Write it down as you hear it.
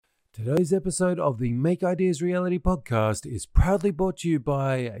Today's episode of the Make Ideas Reality podcast is proudly brought to you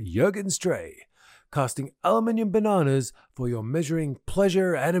by Jürgen Stray, casting aluminium bananas for your measuring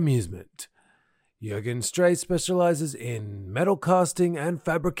pleasure and amusement. Jürgen Stray specializes in metal casting and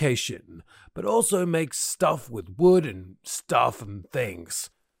fabrication, but also makes stuff with wood and stuff and things.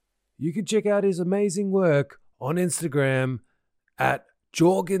 You can check out his amazing work on Instagram at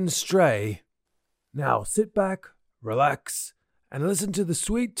Jürgen Stray. Now sit back, relax, and listen to the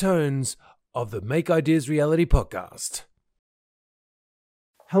sweet tones of the Make Ideas Reality podcast.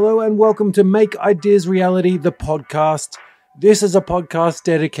 Hello and welcome to Make Ideas Reality, the podcast. This is a podcast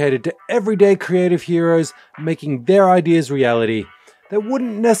dedicated to everyday creative heroes making their ideas reality that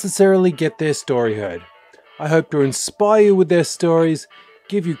wouldn't necessarily get their story heard. I hope to inspire you with their stories,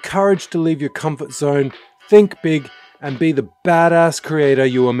 give you courage to leave your comfort zone, think big, and be the badass creator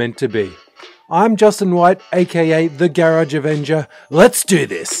you are meant to be. I'm Justin White, aka The Garage Avenger. Let's do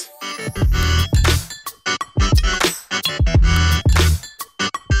this!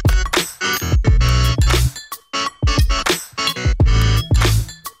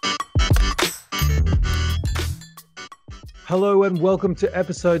 Hello and welcome to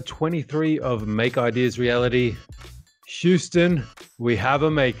episode 23 of Make Ideas Reality. Houston, we have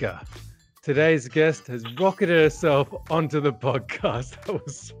a maker. Today's guest has rocketed herself onto the podcast. That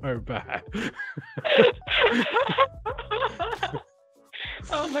was so bad.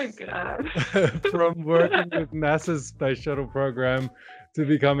 Oh my God. From working with NASA's space shuttle program to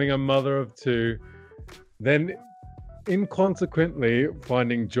becoming a mother of two, then inconsequently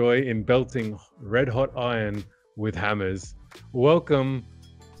finding joy in belting red hot iron with hammers. Welcome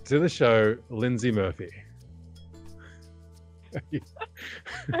to the show, Lindsay Murphy.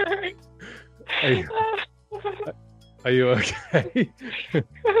 Are you okay?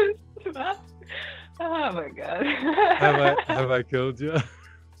 Oh my God. Have I killed you?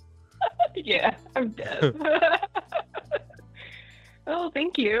 Yeah, I'm dead. Oh,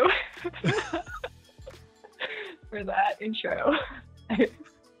 thank you for that intro.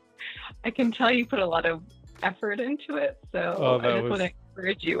 I can tell you put a lot of effort into it, so I just want to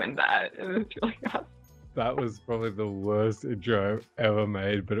encourage you in that. It was really awesome. That was probably the worst intro I've ever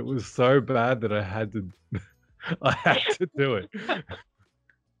made, but it was so bad that I had to do it.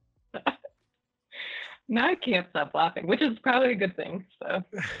 Now I can't stop laughing, which is probably a good thing. So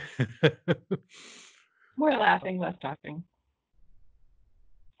more laughing, less talking.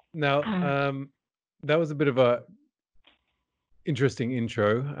 Now, that was a bit of a interesting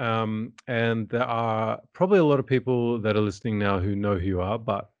intro, and there are probably a lot of people that are listening now who know who you are,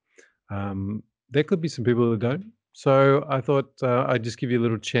 but there could be some people who don't. So I thought I'd just give you a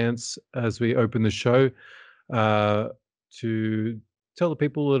little chance as we open the show to tell the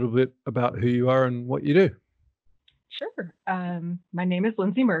people a little bit about who you are and what you do. Sure. My name is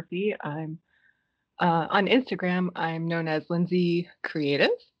Lindsay Murphy. I'm on Instagram. I'm known as Lindsay Creative,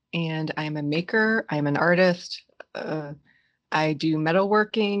 and I'm a maker. I'm an artist. I do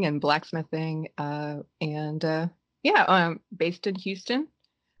metalworking and blacksmithing, and I'm based in Houston,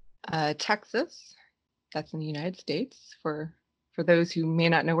 Texas. That's in the United States. For those who may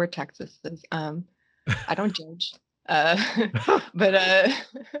not know where Texas is, I don't judge. But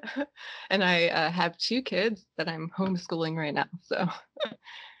and I have two kids that I'm homeschooling right now. So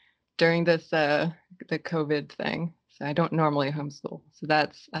during this the COVID thing, so I don't normally homeschool. So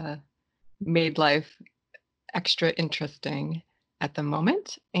that's made life extra interesting at the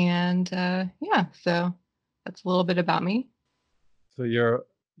moment. And so that's a little bit about me. So you're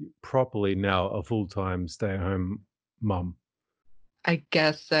properly now a full-time stay-at-home mum. I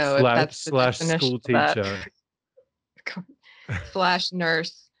guess so. Slash, if that's the slash definition school of that. teacher. Slash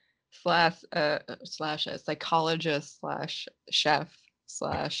nurse, slash a psychologist, slash chef,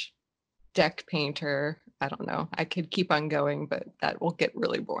 slash deck painter. I don't know. I could keep on going, but that will get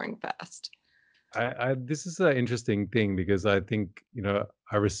really boring fast. This is an interesting thing because I think,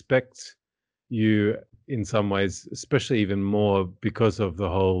 I respect you in some ways, especially even more because of the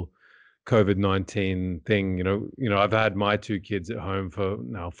whole COVID-19 thing. I've had my two kids at home for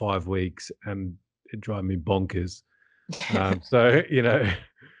now 5 weeks and it drives me bonkers. So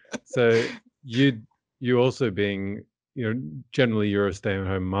you also being, generally you're a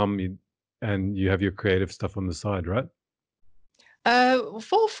stay-at-home mum and you have your creative stuff on the side, right?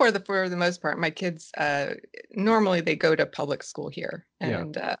 Full for the most part. My kids normally they go to public school here,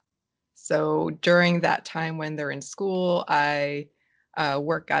 and so during that time when they're in school, I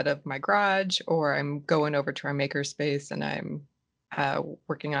work out of my garage, or I'm going over to our makerspace and I'm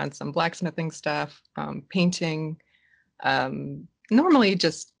working on some blacksmithing stuff, painting, normally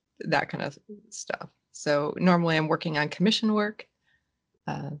just that kind of stuff. So normally I'm working on commission work,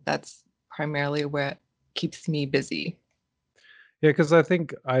 That's primarily what keeps me busy. Yeah, because I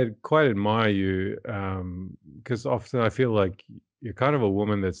think I quite admire you, because often I feel like you're kind of a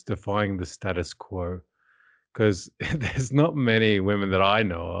woman that's defying the status quo. Because there's not many women that I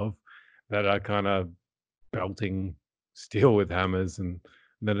know of that are kind of belting steel with hammers and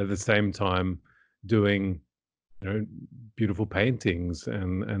then at the same time doing, you know, beautiful paintings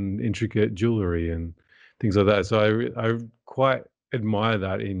and intricate jewelry and things like that. So I quite admire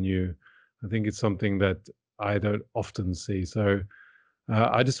that in you. I think it's something that I don't often see. So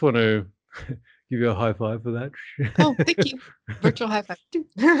I just want to give you a high five for that. Oh, thank you. Virtual high five too.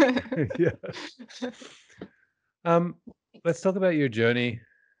 Yeah. Um, let's talk about your journey,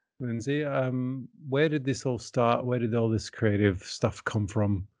 Lindsay. Where did this all start? Where did all this creative stuff come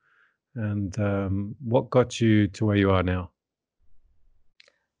from? And what got you to where you are now?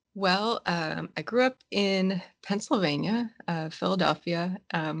 Well, I grew up in Pennsylvania, Philadelphia.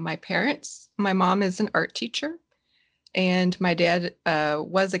 My mom is an art teacher, and my dad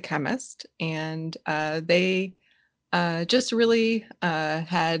was a chemist, and they just really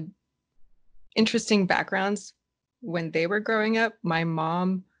had interesting backgrounds when they were growing up. My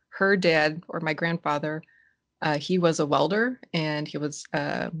mom, her dad, or my grandfather, he was a welder, and he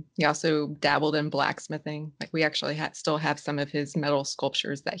also dabbled in blacksmithing. Like we actually still have some of his metal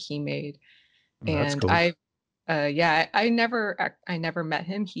sculptures that he made. Oh, that's And cool. I never met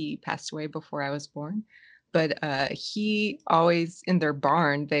him. He passed away before I was born. But he always in their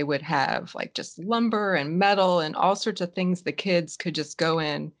barn, they would have like just lumber and metal and all sorts of things the kids could just go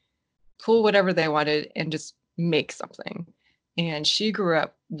in, pull whatever they wanted, and just make something. And she grew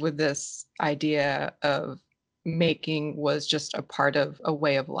up with this idea of making was just a part of a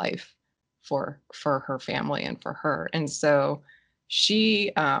way of life for her family and for her. And so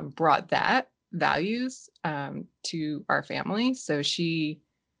she brought that values to our family. So she,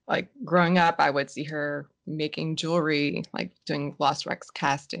 like growing up, I would see her making jewelry, like doing lost wax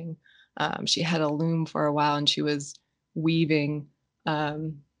casting. She had a loom for a while, and she was weaving.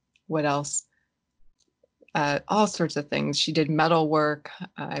 What else? All sorts of things. She did metal work.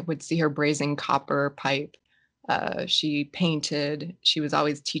 I would see her brazing copper pipe. She painted. She was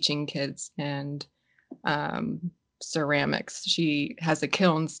always teaching kids and um, ceramics. She has a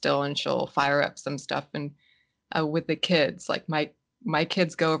kiln still, and she'll fire up some stuff and with the kids. Like my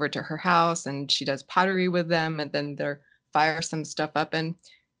kids go over to her house, and she does pottery with them, and then they're fire some stuff up. And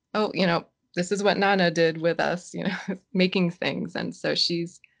oh, this is what Nana did with us, making things. And so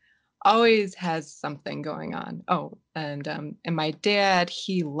she's always has something going on. Oh, and my dad,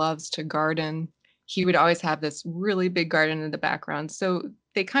 he loves to garden. He would always have this really big garden in the background. So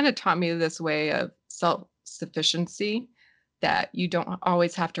they kind of taught me this way of self-sufficiency, that you don't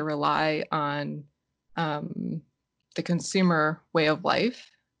always have to rely on um, the consumer way of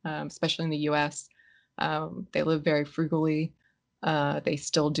life, especially in the US. They live very frugally. They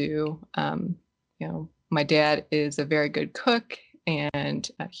still do. My dad is a very good cook, and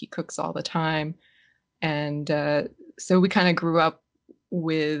he cooks all the time. And so we kind of grew up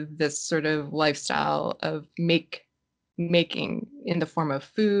with this sort of lifestyle of making in the form of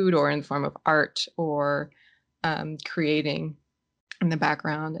food or in the form of art or creating in the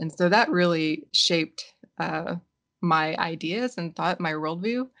background. And so that really shaped my ideas and thought, my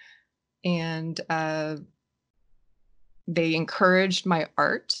worldview. And they encouraged my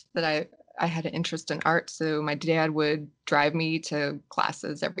art, that I had an interest in art. So my dad would drive me to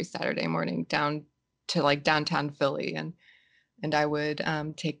classes every Saturday morning down to like downtown Philly, and I would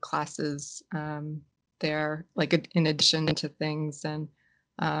take classes there, like in addition to things. And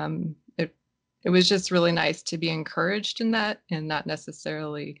it was just really nice to be encouraged in that, and not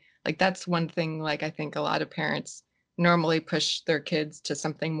necessarily like that's one thing. Like I think a lot of parents normally push their kids to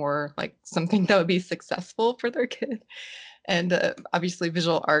something more, like something that would be successful for their kid. And obviously,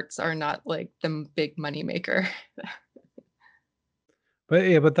 visual arts are not like the big money maker. But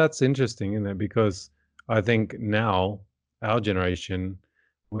yeah, but that's interesting, isn't it? Because I think now our generation,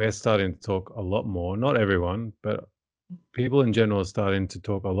 we're starting to talk a lot more. Not everyone, but people in general are starting to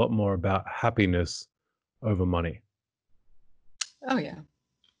talk a lot more about happiness over money. Oh yeah,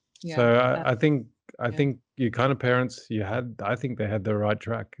 So yeah, I yeah, think your kind of parents you had, I think they had the right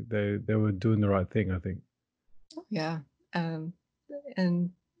track. They were doing the right thing, I think. yeah. Um,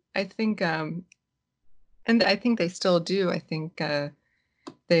 and I think, and I think they still do. I think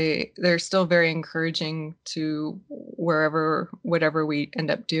they're still very encouraging to whatever we end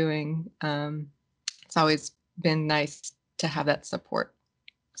up doing. It's always been nice to have that support.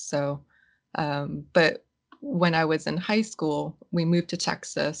 So, but when I was in high school, we moved to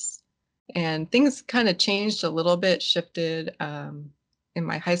Texas, and things kind of changed a little bit, shifted. in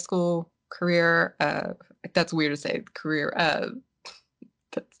my high school career. That's weird to say career.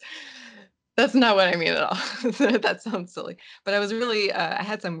 That's that's not what I mean at all. That sounds silly. But I was really I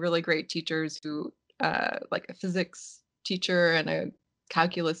had some really great teachers who like a physics teacher and a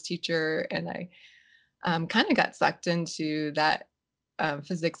calculus teacher, and I kind of got sucked into that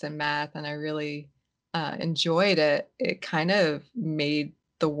physics and math, and I really enjoyed it. It kind of made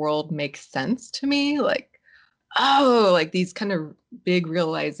the world make sense to me, like, oh, like these kind of big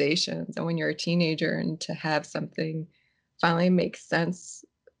realizations. And when you're a teenager and to have something finally make sense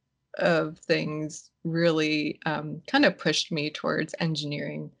of things really kind of pushed me towards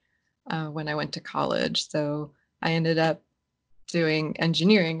engineering when I went to college. So I ended up doing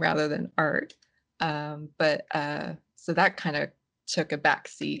engineering rather than art. But so that kind of took a back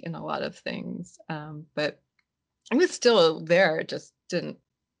seat in a lot of things. But it was still there. It just didn't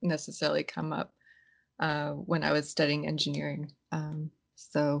necessarily come up when I was studying engineering.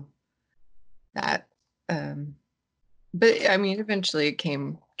 So that, um, but I mean, eventually it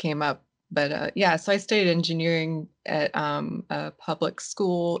came up. But yeah, so I studied engineering at a public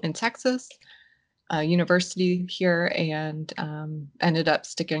school in Texas, university here, and ended up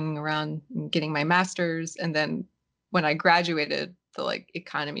sticking around and getting my master's. And then when I graduated, the like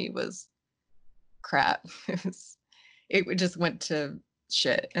economy was crap. It just went to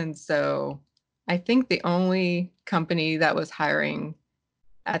shit. And so I think the only company that was hiring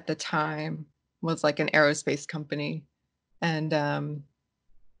at the time was like an aerospace company. And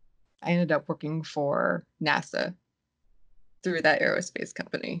I ended up working for NASA through that aerospace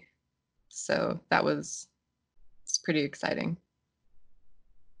company. So that was it's pretty exciting.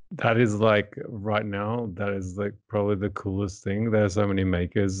 That is like right now, that is like probably the coolest thing. There are so many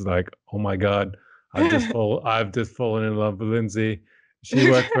makers like, oh my God, I've just fallen in love with Lindsay.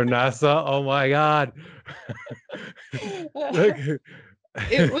 She worked for NASA. Oh my God. Like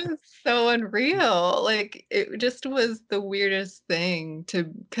It was so unreal. Like it just was the weirdest thing to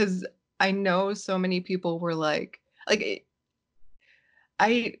because I know so many people were like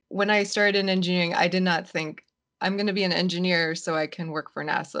I when I started in engineering, I did not think I'm going to be an engineer so I can work for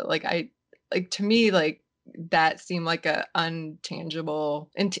NASA. Like to me like that seemed like a intangible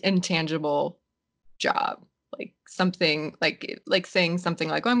job. Like something like saying something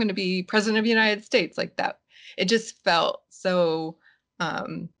like, "Oh, I'm going to be president of the United States," like that. It just felt so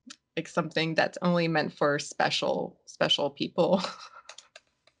um like something that's only meant for special people.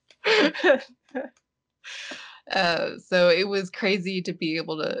 So it was crazy to be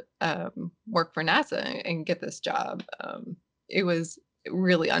able to work for NASA and get this job. It was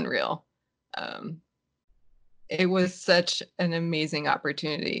really unreal. Um, it was such an amazing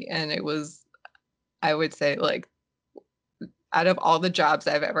opportunity, and it was, I would say, like out of all the jobs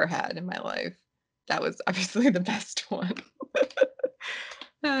I've ever had in my life, that was obviously the best one.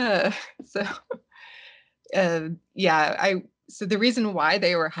 uh, so yeah, I so the reason why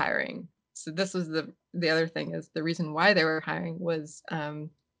they were hiring. So this was the other thing is the reason why they were hiring was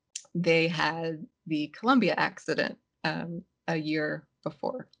they had the Columbia accident a year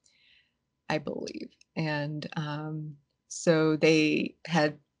before, I believe. And so they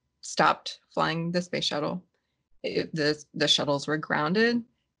had stopped flying the space shuttle. The shuttles were grounded.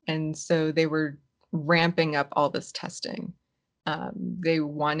 And so they were ramping up all this testing. They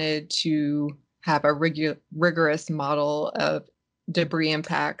wanted to have a rigorous model of debris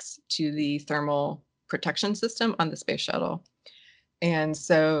impacts to the thermal protection system on the space shuttle. And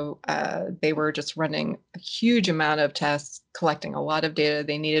so they were just running a huge amount of tests, collecting a lot of data.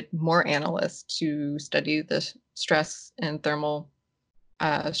 They needed more analysts to study the stress and thermal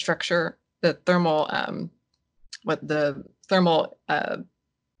structure, the thermal, what the thermal,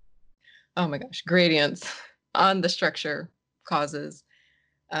 oh my gosh, gradients on the structure causes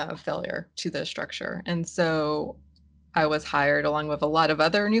failure to the structure. And so I was hired along with a lot of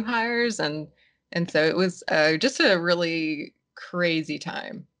other new hires, and so it was just a really crazy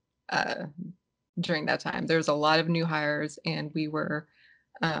time uh, during that time. There was a lot of new hires, and we were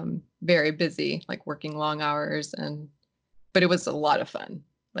very busy, like working long hours, and but it was a lot of fun.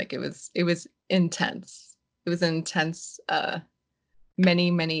 Like it was intense. It was intense.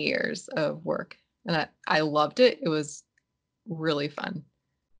 Many years of work, and I loved it. It was really fun.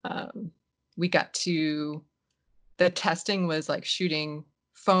 We got to the testing was like shooting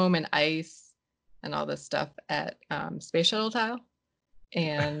foam and ice and all this stuff at Space Shuttle Tile.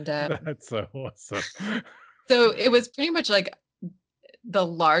 And that's so awesome. so it was pretty much like the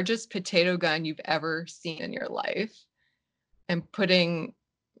largest potato gun you've ever seen in your life, and putting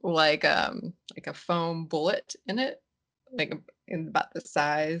like a foam bullet in it, in about the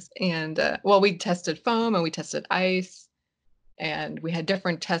size. And well, we tested foam and we tested ice, and we had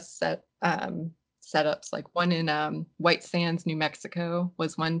different setups. Like one in White Sands, New Mexico,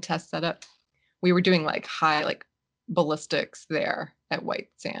 was one test setup. We were doing like high like ballistics there at White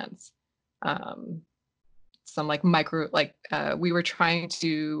Sands. Some like we were trying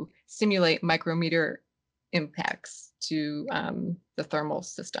to simulate micrometer impacts to the thermal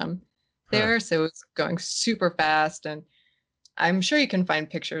system there. So it's going super fast, and I'm sure you can find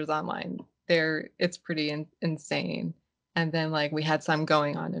pictures online. It's pretty insane. And then like we had some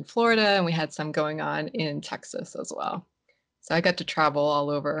going on in Florida, and we had some going on in Texas as well. So I got to travel all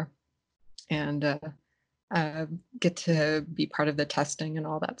over and get to be part of the testing and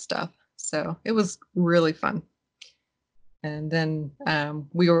all that stuff. So it was really fun. And then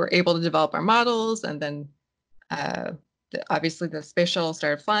we were able to develop our models, and then obviously the space shuttle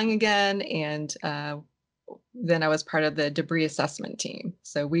started flying again, and then I was part of the debris assessment team.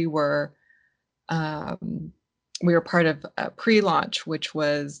 So we were part of a pre-launch, which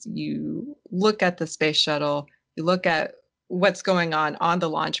was you look at the space shuttle, you look at what's going on the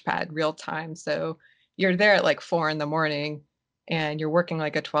launch pad real time. So you're there at like 4 a.m. and you're working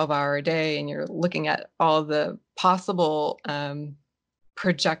like a 12-hour day, and you're looking at all the possible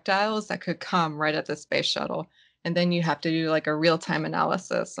projectiles that could come right at the space shuttle. And then you have to do like a real-time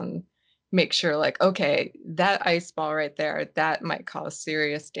analysis and make sure like, okay, that ice ball right there, that might cause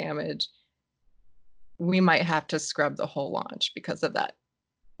serious damage. We might have to scrub the whole launch because of that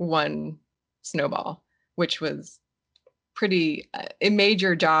one snowball, which was it made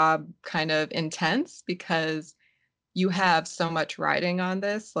your job kind of intense because you have so much riding on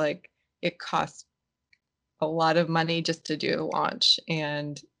this. Like it costs a lot of money just to do a launch.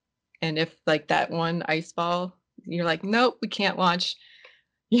 And if like that one ice ball, you're like, nope, we can't launch.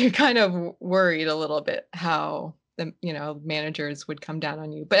 You're kind of worried a little bit how the managers would come down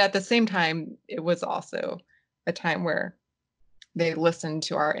on you. But at the same time, it was also a time where they listened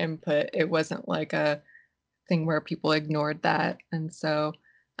to our input. It wasn't like a thing where people ignored that. And so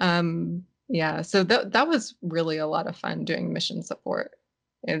so that was really a lot of fun doing mission support.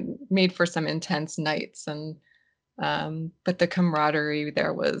 It made for some intense nights, and but the camaraderie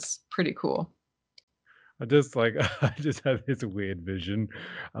there was pretty cool. I just had this weird vision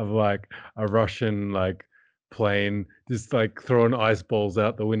of like a Russian like plane just like throwing ice balls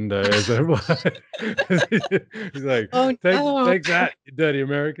out the window as they're he's like, Oh no. take that, you dirty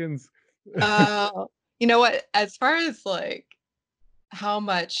Americans. You know what? As far as like how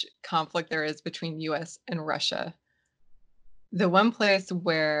much conflict there is between US and Russia, the one place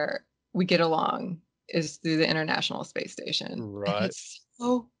where we get along is through the International Space Station. Right. And it's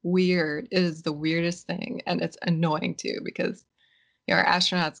so weird. It is the weirdest thing. And it's annoying too, because our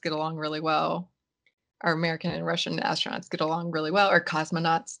astronauts get along really well. Our American and Russian astronauts get along really well. Or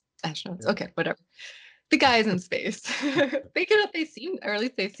cosmonauts, astronauts. Yeah. Okay, whatever. The guys in space. They seem, or at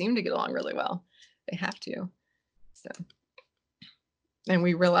least they seem to get along really well. They have to. So, and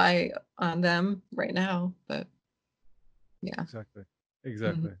we rely on them right now, but yeah.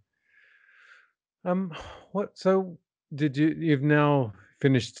 Exactly. So you've now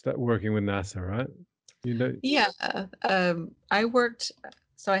finished working with NASA, right? Yeah. I worked,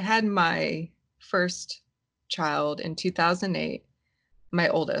 so I had my first child in 2008, my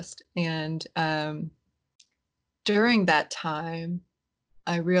oldest. And during that time,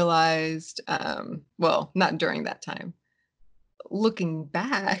 I realized, well, not during that time. Looking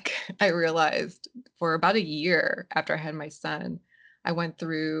back, I realized for about a year after I had my son, I went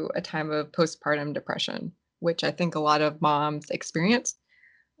through a time of postpartum depression, which I think a lot of moms experience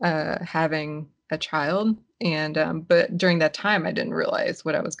having a child. And but during that time, I didn't realize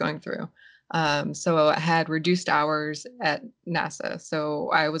what I was going through. So I had reduced hours at NASA. So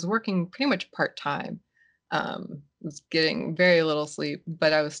I was working pretty much part-time. Was getting very little sleep,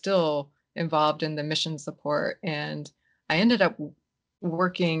 but I was still involved in the mission support. And I ended up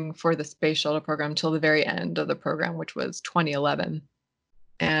working for the space shuttle program till the very end of the program, which was 2011.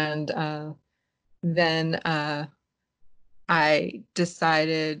 And then I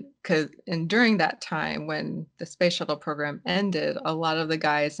decided, and during that time when the space shuttle program ended, a lot of the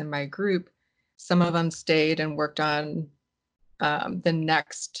guys in my group, some of them stayed and worked on the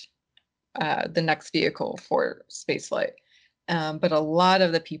next vehicle for spaceflight. But a lot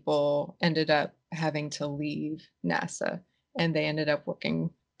of the people ended up having to leave NASA, and they ended up working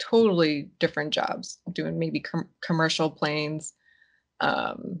totally different jobs, doing maybe commercial planes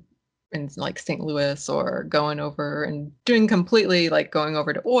in like St. Louis, or going over and doing completely like going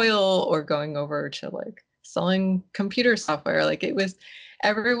over to oil, or going over to like selling computer software. Like it was,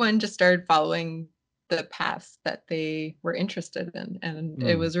 everyone just started following the paths that they were interested in. And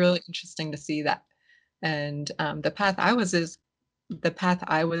it was really interesting to see that. And the path I was the path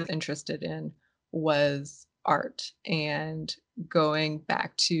I was interested in was art and going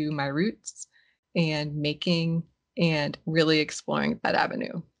back to my roots and making and really exploring that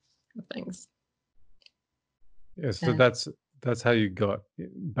avenue of things. Yeah, so And that's how you got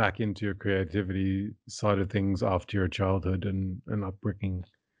back into your creativity side of things after your childhood and upbringing.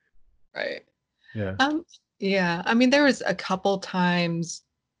 right. Yeah. Um, yeah, I mean, there was a couple times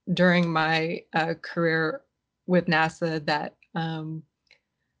during my career with NASA that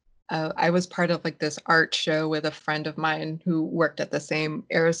I was part of like this art show with a friend of mine who worked at the same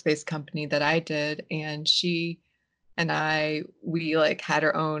aerospace company that I did, and she and we like had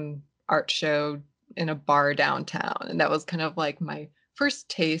our own art show in a bar downtown, and that was kind of like my first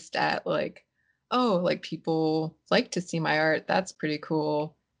taste at like, oh, like people like to see my art. That's pretty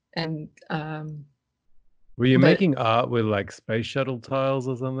cool. And Were you but making art with like space shuttle tiles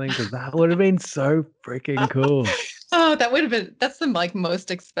or something? Because that would have been so freaking cool. oh, that would have been that's the like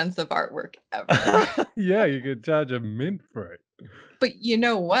most expensive artwork ever. Yeah, you could charge a mint for it. But you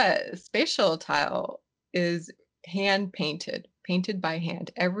know what? Spatial tile is hand painted, painted by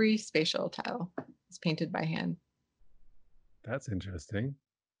hand. Every spatial tile is painted by hand. That's interesting.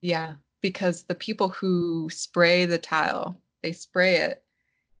 Yeah, because the people who spray the tile, they spray it,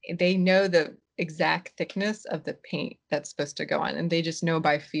 they know the exact thickness of the paint that's supposed to go on, and they just know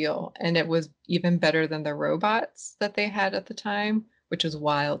by feel. And it was even better than the robots that they had at the time, which was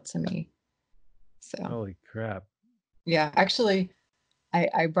wild to me. So Holy crap. yeah, actually,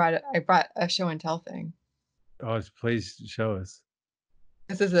 I brought a show and tell thing. Oh, please show us.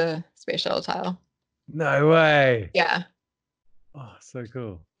 This is a spatial tile. No way. Yeah. Oh, so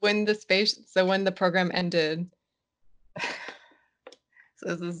cool. When the program ended,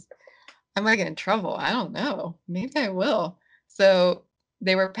 so this is I might get in trouble. I don't know. Maybe I will. So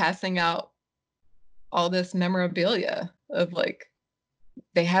they were passing out all this memorabilia of like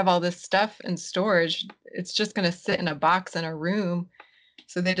they have all this stuff in storage. It's just going to sit in a box in a room.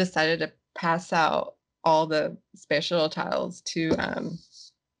 So they decided to pass out all the spatial tiles to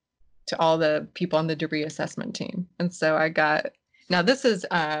all the people on the debris assessment team. And so I got now this is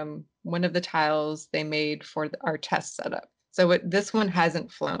one of the tiles they made for our test setup. So this one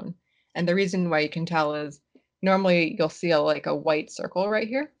hasn't flown. And the reason why you can tell is normally you'll see like a white circle right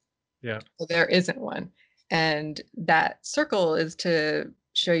here. Yeah. Well, there isn't one. And that circle is to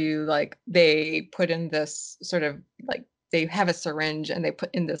show you like they put in this sort of like they have a syringe and they put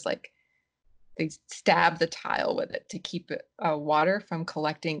in this like they stab the tile with it to keep it, water from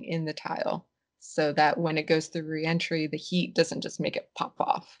collecting in the tile so that when it goes through reentry, the heat doesn't just make it pop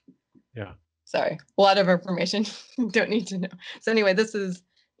off. Yeah. Sorry, a lot of information. Don't need to know. So anyway, this is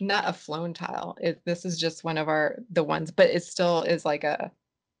not a flown tile. This is just one of the ones, but it still is like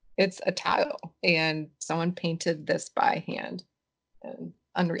it's a tile, and someone painted this by hand, and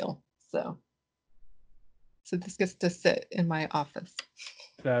unreal. So this gets to sit in my office.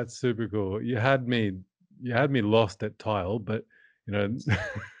 That's super cool. You had me lost at tile, but you know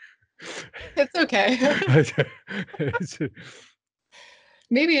It's okay.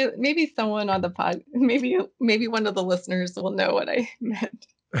 Maybe someone on the pod, maybe one of the listeners will know what I meant.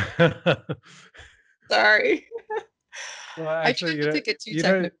 Sorry. Well, I actually, try not to get too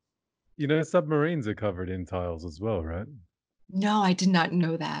technical. submarines are covered in tiles as well, right? No, I did not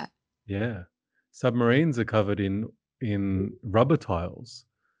know that. Yeah. Submarines are covered in rubber tiles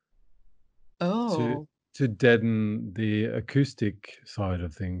to Oh. to deaden the acoustic side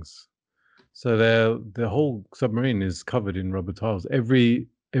of things. So the whole submarine is covered in rubber tiles. Every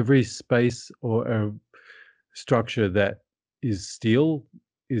space or structure that is steel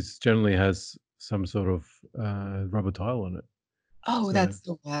is generally has some sort of rubber tile on it. Oh, So that's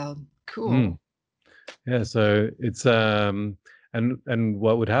so wild. mm, Cool. yeah, so it's and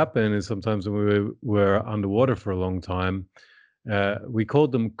what would happen is sometimes when were underwater for a long time, we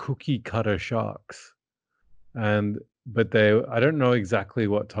called them cookie cutter sharks, and but they I don't know exactly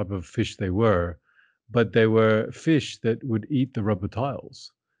what type of fish they were, but they were fish that would eat the rubber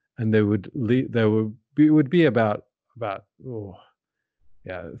tiles, and they would be about oh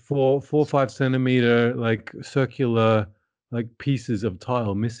yeah 4 or 5 centimeter like circular like pieces of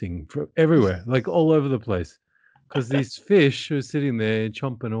tile missing from everywhere like all over the place because these fish were sitting there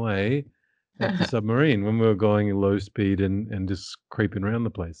chomping away at the submarine when we were going at low speed and just creeping around the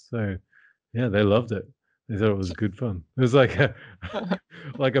place. So yeah, they loved it. They thought it was good fun. It was like a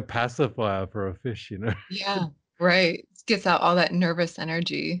like a pacifier for a fish, you know. Yeah, right. It gets out all that nervous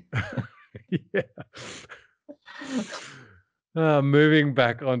energy. Yeah. Moving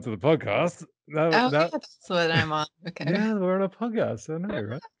back onto the podcast. Oh, yeah, That that's what I'm on. Okay. yeah, we're on a podcast. I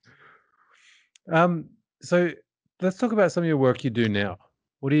know, right? So let's talk about some of your work you do now.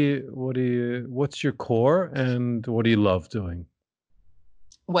 What's your core and what do you love doing?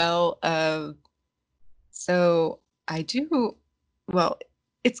 Well, so I do, well,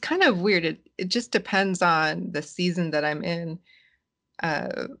 it's kind of weird. It just depends on the season that I'm in.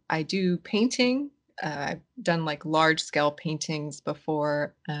 I do painting. I've done like large scale paintings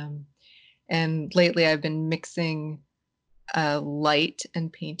before. And lately I've been mixing light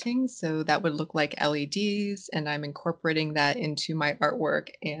and painting. So that would look like LEDs, and I'm incorporating that into my artwork.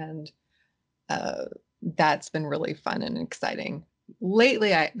 And uh, that's been really fun and exciting.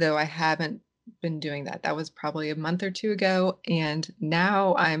 Lately, though I haven't been doing that. That was probably a month or two ago, and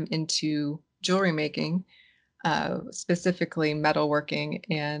now I'm into jewelry making, specifically metalworking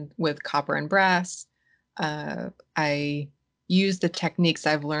and with copper and brass. I use the techniques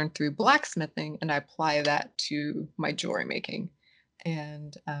I've learned through blacksmithing and I apply that to my jewelry making.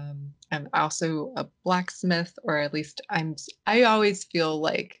 And I'm also a blacksmith, or at least I always feel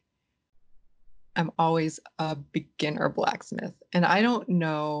like I'm always a beginner blacksmith. And I don't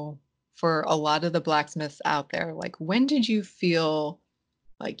know, for a lot of the blacksmiths out there, like, when did you feel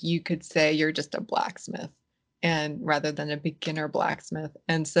like you could say you're just a blacksmith and rather than a beginner blacksmith?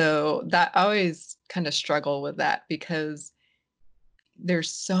 And so that I always kind of struggle with that because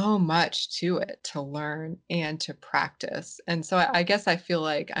there's so much to it to learn and to practice. And so I guess I feel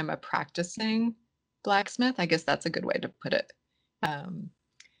like I'm a practicing blacksmith. I guess that's a good way to put it. Um,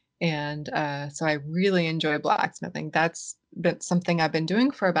 and so I really enjoy blacksmithing. That's been something I've been doing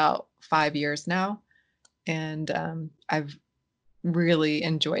for about 5 years now. And I've really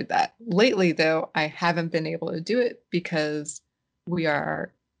enjoyed that. Lately, though, I haven't been able to do it because we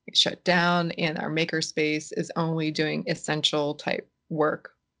are shut down and our makerspace is only doing essential type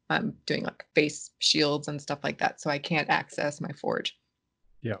work. I'm doing like face shields and stuff like that. So I can't access my forge.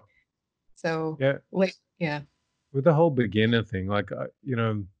 Yeah. So, Yeah. yeah. With the whole beginner thing, I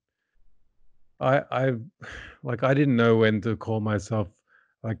like I didn't know when to call myself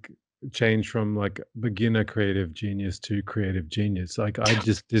like change from like beginner creative genius to creative genius. Like I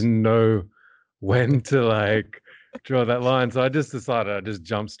just didn't know when to like draw that line. So I just decided I'd just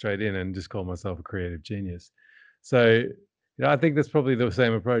jump straight in and just call myself a creative genius. So I think that's probably the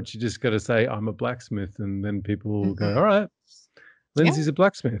same approach. You just got to say I'm a blacksmith, and then people will go, Hmm. "All right, Yeah, Lindsay's a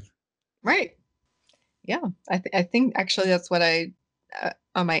blacksmith." right. Yeah. I think actually that's what I,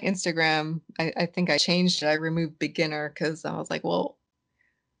 on my Instagram, I think I changed it. I removed beginner because I was like, well,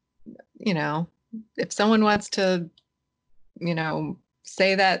 you know, if someone wants to,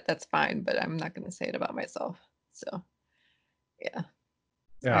 say that, that's fine, but I'm not going to say it about myself. So, yeah,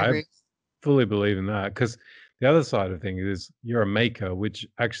 Yeah, I I agree. fully believe in that because the other side of things is you're a maker, which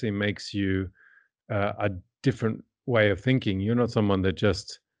actually makes you a different way of thinking. You're not someone that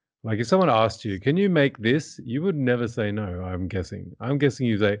just like if someone asked you, "Can you make this?" You would never say no. I'm guessing. I'm guessing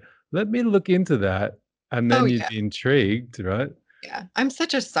you say, "Let me look into that," and Oh, then you'd yeah. be intrigued, right? Yeah. I'm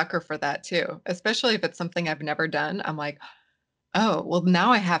such a sucker for that too, especially if it's something I've never done. I'm like, oh, well,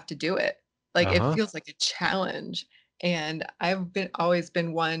 now I have to do it. Like, Uh it huh. feels like a challenge. And I've been always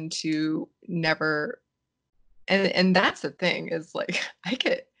been one to never, and that's the thing is like, I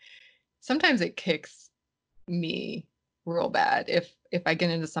get, sometimes it kicks me real bad if I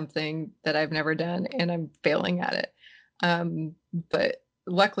get into something that I've never done and I'm failing at it. But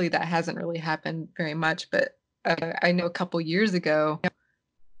luckily that hasn't really happened very much. But I know a couple years ago,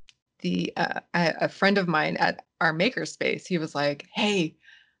 a friend of mine at our makerspace, he was like, "Hey,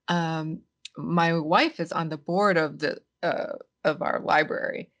 um, my wife is on the board of our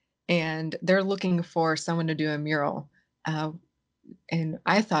library, and they're looking for someone to do a mural." Uh, and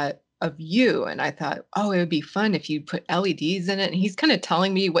I thought of you, and I thought, oh, it would be fun if you put LEDs in it. And he's kind of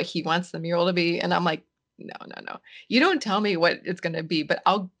telling me what he wants the mural to be, and I'm like, no, no, no. You don't tell me what it's going to be, but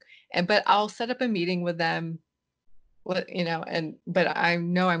I'll set up a meeting with them. And but I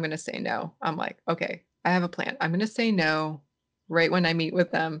know I'm going to say no. I'm like, okay, I have a plan. I'm going to say no right when I meet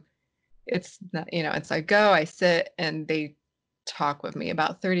with them. It's not, it's I go, I sit, and they talk with me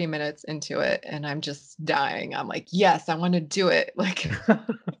about 30 minutes into it, and I'm just dying. I'm like, yes, I want to do it. Like,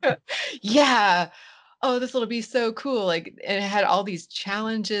 yeah. Oh, this will be so cool. Like, and it had all these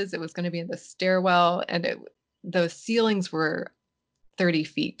challenges. It was going to be in the stairwell, and the ceilings were 30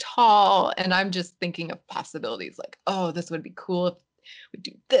 feet tall. And I'm just thinking of possibilities like, oh, this would be cool if we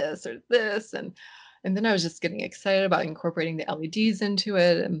do this or this. And then I was just getting excited about incorporating the LEDs into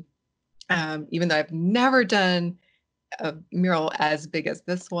it. And even though I've never done a mural as big as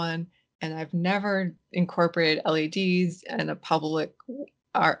this one, and I've never incorporated LEDs in a public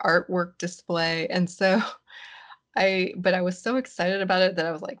artwork display. And so but I was so excited about it that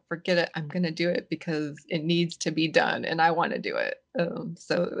I was like, forget it. I'm going to do it because it needs to be done and I want to do it.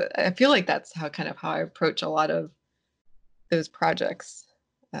 So I feel like that's how I approach a lot of those projects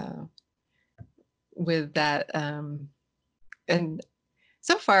uh, with that. And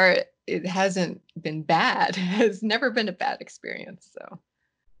so far it hasn't been bad. It has never been a bad experience. So,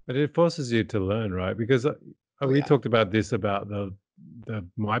 But it forces you to learn, right? Because oh we yeah. talked about this about the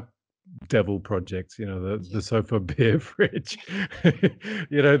my devil projects, the sofa beer fridge.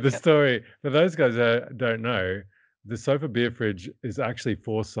 The Yep. story for those guys that don't know, the sofa beer fridge is actually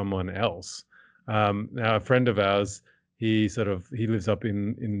for someone else. Now, a friend of ours, he lives up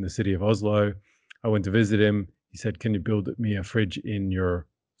in the city of Oslo. I went to visit him. He said, "Can you build me a fridge in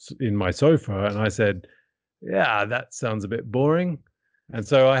my sofa?" And I said, "Yeah, that sounds a bit boring." And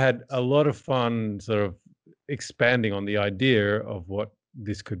so I had a lot of fun sort of expanding on the idea of what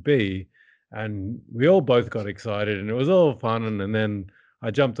this could be. And we all both got excited and it was all fun. And then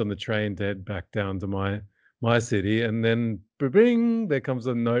I jumped on the train to head back down to my city. And then bing, there comes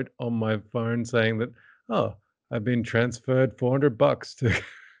a note on my phone saying that, oh, I've been transferred $400 to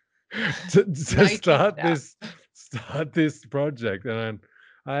to Now you can't start get out. this project. And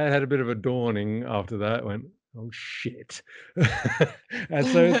I had a bit of a dawning after that. Went, oh shit! And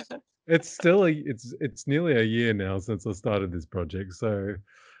so it's still it's nearly a year now since I started this project. So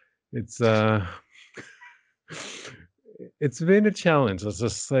it's it's been a challenge. Let's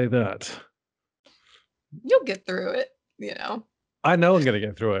just say that. You'll get through it, you know. I know I'm going to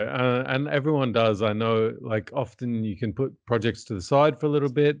get through it, and everyone does. I know, like often you can put projects to the side for a little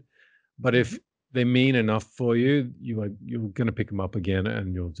bit, but if Mhm. they mean enough for you, you're going to pick them up again,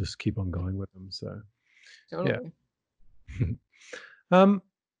 and you'll just keep on going with them. So yeah. Totally. um,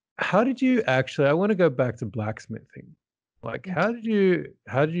 how did you actually? I want to go back to blacksmithing. Like, Mhm.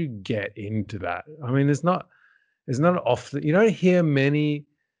 how did you get into that? I mean, it's not often you don't hear many.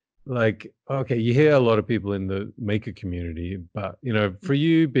 Like, okay, you hear a lot of people in the maker community, but for Mhm.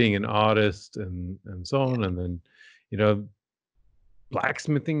 you being an artist and so Yeah. on, and then you know,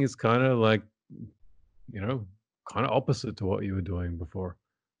 blacksmithing is kind of like you know, kind of opposite to what you were doing before.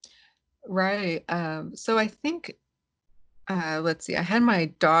 Right. So I think, let's see, I had my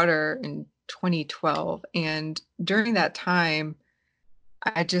daughter in 2012, and during that time,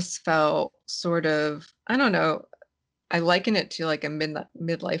 I just felt sort of, I don't know, I liken it to like a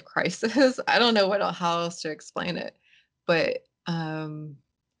midlife crisis. I don't know how else to explain it, but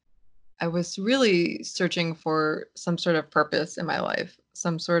I was really searching for some sort of purpose in my life,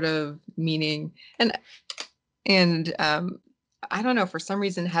 some sort of meaning, and and I don't know, for some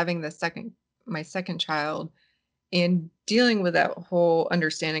reason, having my second child and dealing with that whole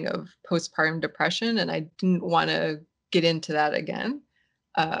understanding of postpartum depression, and I didn't want to get into that again.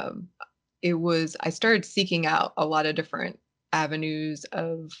 Um, I started seeking out a lot of different avenues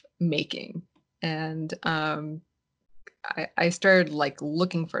of making, and I started like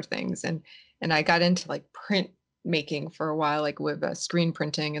looking for things, and I got into like print making for a while, like with screen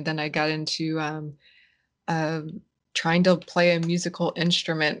printing, and then I got into um, trying to play a musical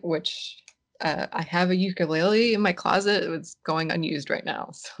instrument, which I have a ukulele in my closet. It's going unused right now,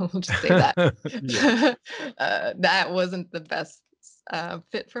 so I'll just say that. Yeah. That wasn't the best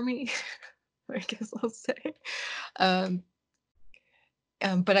fit for me, I guess I'll say. Um,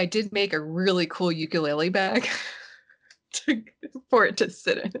 but I did make a really cool ukulele bag to, for it to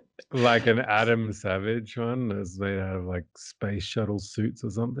sit in. Like an Adam Savage one that's made out of like space shuttle suits or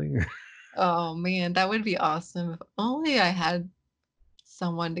something. Oh man, that would be awesome. If only I had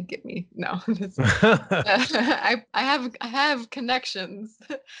someone to get me. No, I have connections,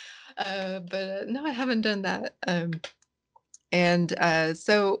 but no, I haven't done that. And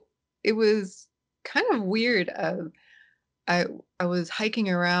so it was kind of weird. I I was hiking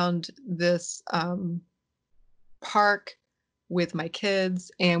around this park with my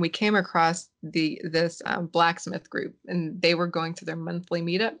kids, and we came across this blacksmith group, and they were going to their monthly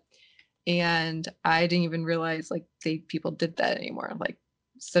meetup, and I didn't even realize like people did that anymore, like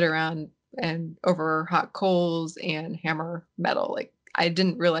sit around and over hot coals and hammer metal. Like I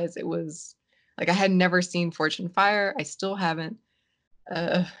didn't realize it was like I had never seen Fortune Fire. I still haven't.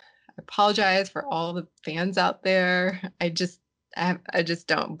 I apologize for all the fans out there. I just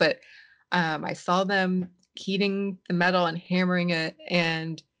don't. But I saw them heating the metal and hammering it,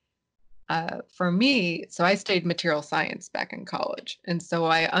 and for me, so I studied material science back in college. And so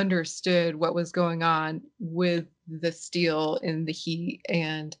I understood what was going on with the steel and the heat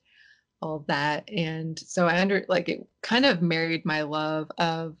and all that. And so like it kind of married my love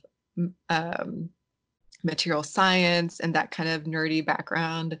of um, material science and that kind of nerdy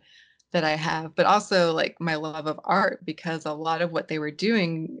background that I have, but also like my love of art, because a lot of what they were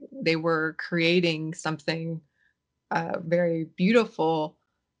doing, they were creating something very beautiful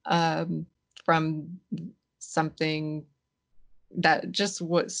um, from something that just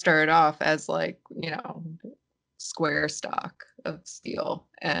what started off as like, square stock of steel.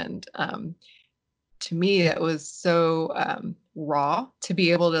 And to me, it was so raw to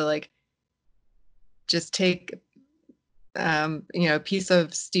be able to like just take a piece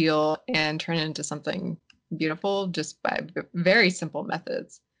of steel and turn it into something beautiful just by very simple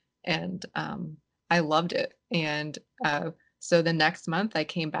methods. And I loved it. And so the next month I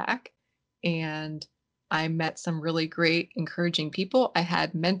came back and I met some really great, encouraging people. I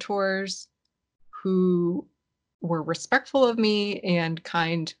had mentors who were respectful of me and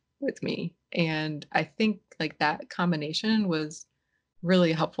kind with me. And I think like that combination was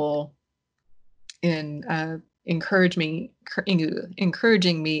really helpful in encouraging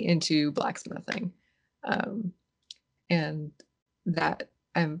me into blacksmithing. Um, and that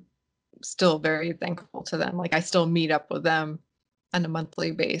I'm still very thankful to them. Like I still meet up with them on a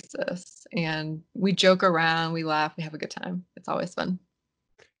monthly basis and we joke around, we laugh, we have a good time. It's always fun.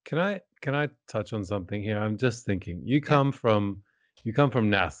 Can I touch on something here? I'm just thinking. You Yeah. come from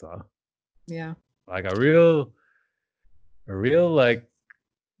NASA, Yeah. like a real like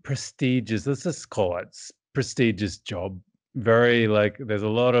prestigious. Let's just call it prestigious job. Very like there's a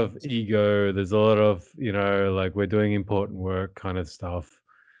lot of ego. There's a lot of like we're doing important work kind of stuff.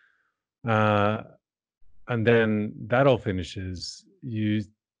 Uh, and then that all finishes. You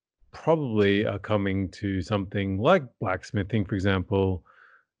probably are coming to something like blacksmithing, for example,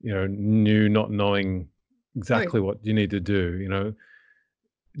 new, not knowing Oh, yeah. exactly what you need to do.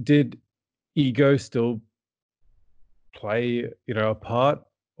 Did ego still play, a part,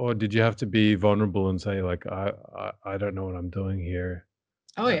 or did you have to be vulnerable and say, like, I don't know what I'm doing here.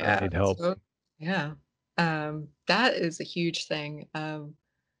 Oh, I yeah. need help. So, yeah. That is a huge thing.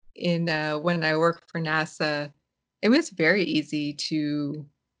 In When I worked for NASA, it was very easy to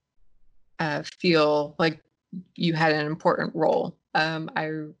feel like you had an important role. I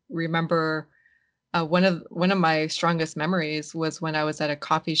remember one of my strongest memories was when I was at a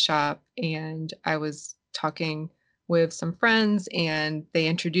coffee shop and I was talking with some friends, and they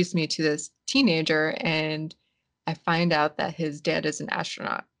introduced me to this teenager, and I find out that his dad is an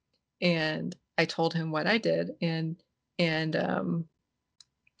astronaut, and I told him what I did, and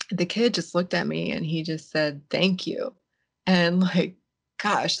the kid just looked at me and he just said thank you, and like,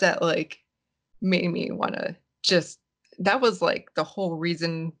 gosh, that like made me want to just that was like the whole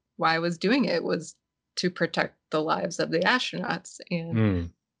reason why I was doing it, was to protect the lives of the astronauts. And Mm.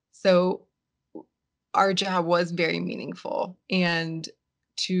 so our job was very meaningful, and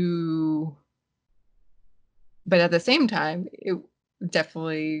to but at the same time it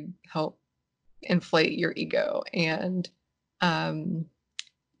definitely helped inflate your ego and um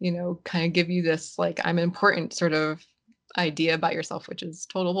kind of give you this like I'm important sort of idea about yourself, which is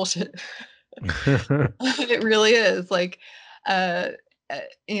total bullshit. It really is like uh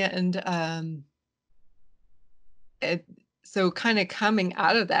and it, so kind of coming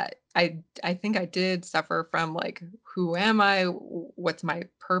out of that, I think I did suffer from like, who am I, what's my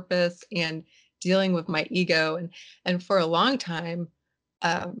purpose, and dealing with my ego. And for a long time,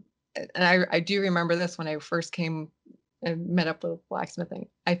 um and I do remember this when I first came and met up with blacksmithing.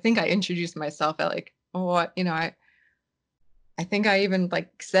 I think I introduced myself at like, oh, I think I even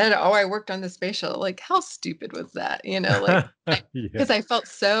like said, "Oh, I worked on the space shuttle." Like, how stupid was that? Like, Yeah. because I felt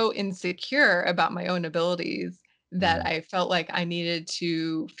so insecure about my own abilities that Mm. I felt like I needed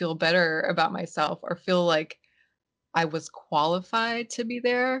to feel better about myself or feel like I was qualified to be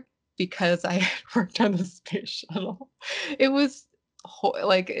there because I had worked on the space shuttle. It was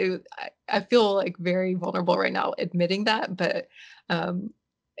I feel like very vulnerable right now admitting that, but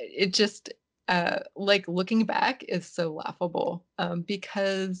it just like looking back is so laughable,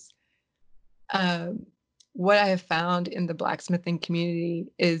 because um, what I have found in the blacksmithing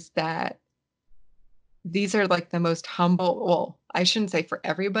community is that these are like the most humble, well, I shouldn't say for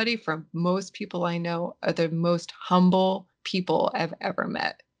everybody, for most people I know, are the most humble people I've ever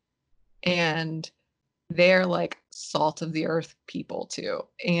met. And they're like salt of the earth people too.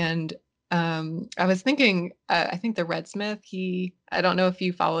 And I was thinking, I think the Red Smith, I don't know if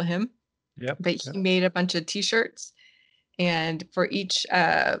you follow him, Yep. but he made a bunch of t-shirts, and for each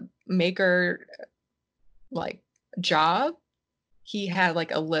maker like job, he had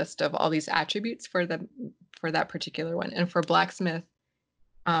like a list of all these attributes for that particular one. And for blacksmith,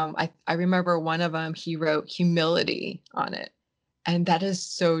 I remember one of them, he wrote humility on it. And that is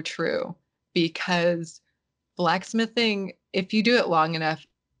so true, because blacksmithing, if you do it long enough,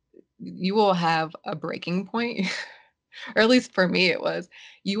 you will have a breaking point, or at least for me it was.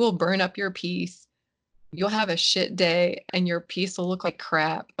 You will burn up your piece, you'll have a shit day, and your piece will look like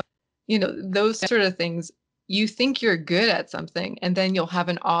crap. Those sort of things. You think you're good at something, and then you'll have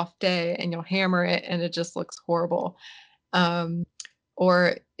an off day and you'll hammer it and it just looks horrible. Um,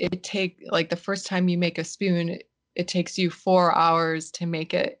 or it take like the first time you make a spoon, it takes you 4 hours to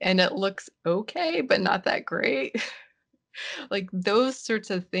make it and it looks okay, but not that great. Like those sorts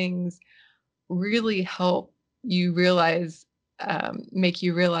of things really help you realize, make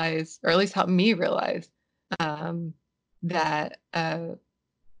you realize, or at least help me realize, um, that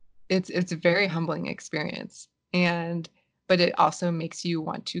it's a very humbling experience, and but it also makes you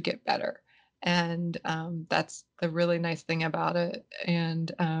want to get better, and that's the really nice thing about it.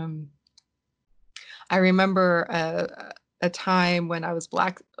 And I remember a time when I was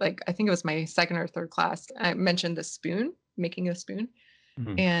black, like I think it was my second or third class. I mentioned the spoon, making a spoon,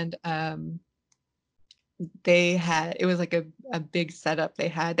 Mhm. and they had it was like a big setup they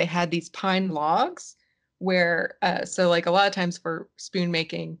had these pine logs where so like a lot of times for spoon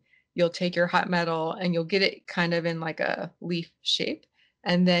making you'll take your hot metal and you'll get it kind of in like a leaf shape,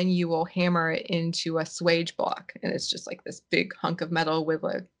 and then you will hammer it into a swage block, and it's just like this big hunk of metal with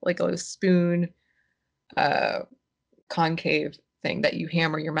a spoon uh concave thing that you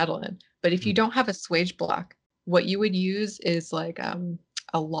hammer your metal in. But if you Mm. don't have a swage block, what you would use is like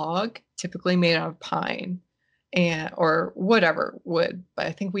a log, typically made out of pine, and or whatever wood. But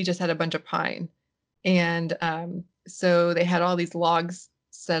I think we just had a bunch of pine, and so they had all these logs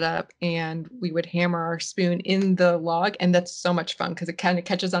set up, and we would hammer our spoon in the log, and that's so much fun because it kind of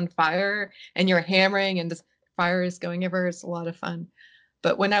catches on fire, and you're hammering, and this fire is going everywhere. It's a lot of fun.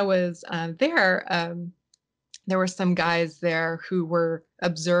 But when I was there were some guys there who were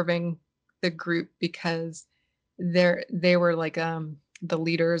observing the group because they were like the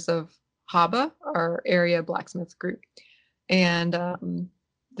leaders of Haba, our area blacksmith group. And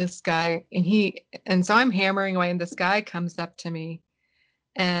this guy and so I'm hammering away, and this guy comes up to me,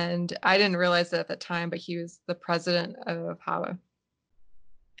 and I didn't realize it at the time, but he was the president of Haba,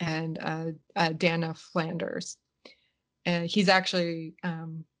 and Dana Flanders. And he's actually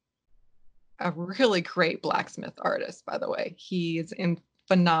a really great blacksmith artist, by the way. He is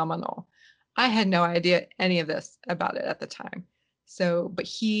phenomenal. I had no idea any of this about it at the time. So, but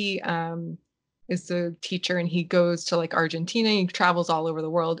he is a teacher, and he goes to like Argentina. He travels all over the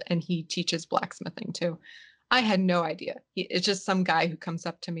world, and he teaches blacksmithing too. I had no idea. It's just some guy who comes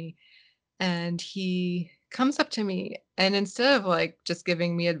up to me, and he comes up to me, and instead of like just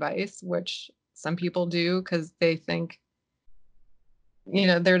giving me advice, which some people do because they think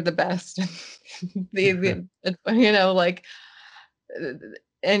they're the best. Like uh,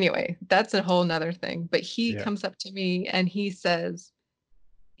 anyway, that's a whole nother thing. But he Yeah. comes up to me and he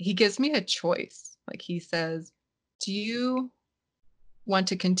gives me a choice. Like he says, do you want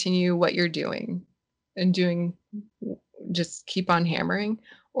to continue what you're doing and doing, just keep on hammering,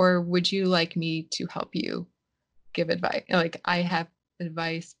 or would you like me to help you give advice? Like I have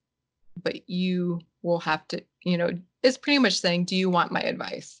advice, but you will have to, it's pretty much saying, do you want my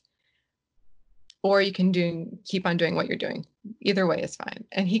advice? Or you can keep on doing what you're doing. Either way is fine.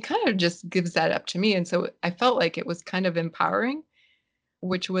 And he kind of just gives that up to me. And so I felt like it was kind of empowering,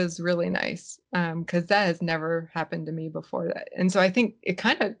 which was really nice. Because that has never happened to me before that. And so I think it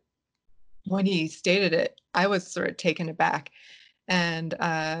kind of, when he stated it, I was sort of taken aback. And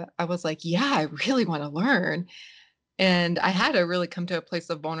I was like, yeah, I really want to learn. And I had to really come to a place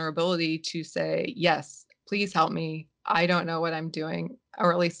of vulnerability to say, yes, please help me. I don't know what I'm doing,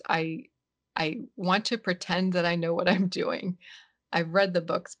 or at least I want to pretend that I know what I'm doing. I've read the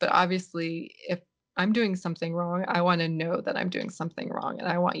books, but obviously if I'm doing something wrong, I want to know that I'm doing something wrong, and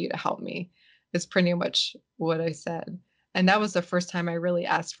I want you to help me. Is pretty much what I said. And that was the first time I really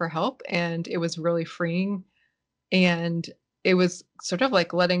asked for help, and it was really freeing, and it was sort of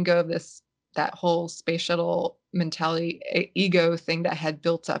like letting go of that whole space shuttle mentality, ego thing that had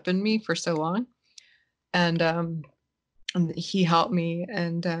built up in me for so long. And he helped me,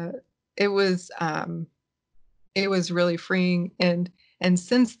 and it was um it was really freeing, and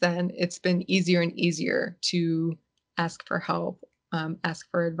since then it's been easier and easier to ask for help, ask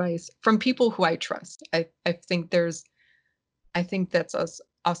for advice from people who I trust. I think that's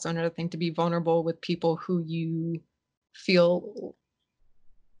also another thing, to be vulnerable with people who you feel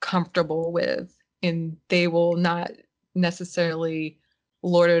comfortable with, and they will not necessarily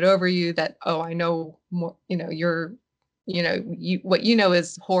lord it over you that, oh, I know more, what you know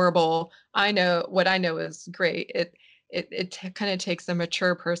is horrible, I know what I know is great. It kind of takes a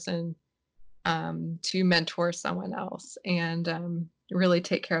mature person to mentor someone else, and really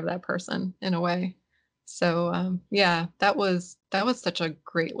take care of that person in a way. So yeah, that was such a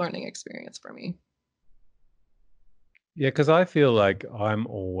great learning experience for me. Yeah, because I feel like I'm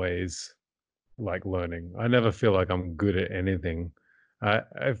always like learning. I never feel like I'm good at anything.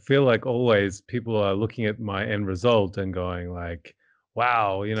 I feel like always people are looking at my end result and going like,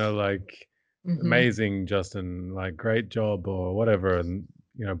 wow, like Hmm. amazing, Justin, like great job or whatever. And,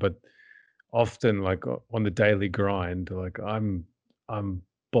 but often like on the daily grind, like I'm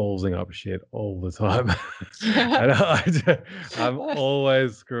ballsing up shit all the time. Yeah. And I'm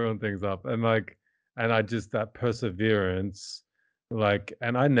always screwing things up. And I just that perseverance, like,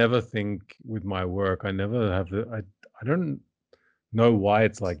 and I never think with my work, I never have I don't know why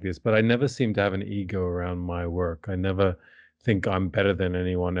it's like this, but I never seem to have an ego around my work. I never think I'm better than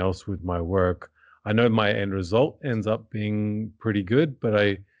anyone else with my work. I know my end result ends up being pretty good,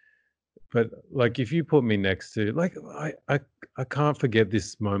 but like if you put me next to like I can't forget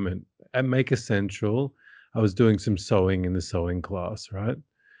this moment at Make Essential. I was doing some sewing in the sewing class, right?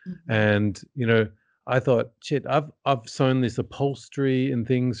 Mhm. And I thought, shit, I've sewn this upholstery and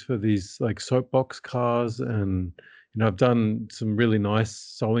things for these like soapbox cars, and I've done some really nice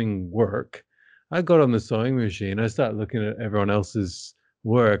sewing work. I got on the sewing machine. I started looking at everyone else's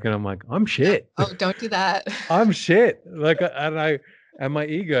work, and I'm like, I'm Yeah. shit. Oh, don't do that. I'm shit. Like, and my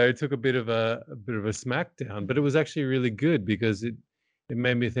ego took a bit of a smackdown, but it was actually really good because it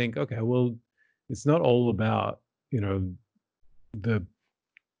made me think, okay, well, it's not all about the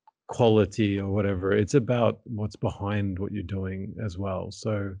quality or whatever. It's about what's behind what you're doing as well.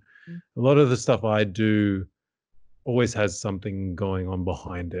 So a lot of the stuff I do always has something going on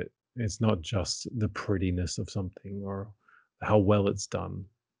behind it. It's not just the prettiness of something or how well it's done,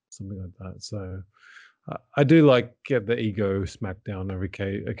 something like that. So I do like get the ego smacked down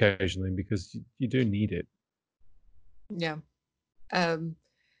occasionally because you do need it. Yeah. Um,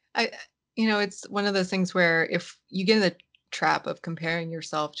 I, it's one of those things where if you get in the trap of comparing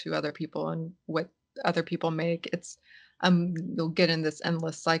yourself to other people and what other people make, you'll get in this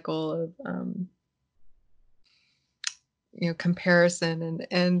endless cycle of comparison,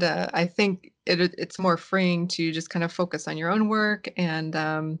 and I think it's more freeing to just kind of focus on your own work and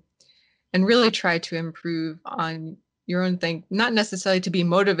really try to improve on your own thing, not necessarily to be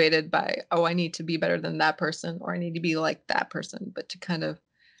motivated by, oh, I need to be better than that person or I need to be like that person, but to kind of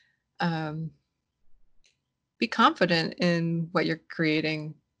um, be confident in what you're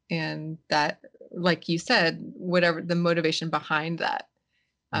creating, and that, like you said, whatever the motivation behind that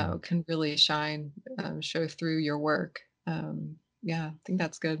Mm. can really shine, show through your work. Yeah, I think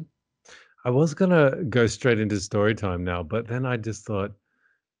that's good. I was gonna go straight into story time now, but then I just thought,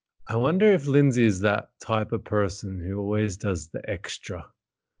 I wonder if Lindsay is that type of person who always does the extra.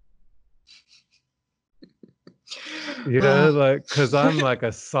 Well, Like, because I'm like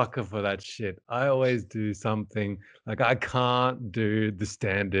a sucker for that shit. I always do something like I can't do the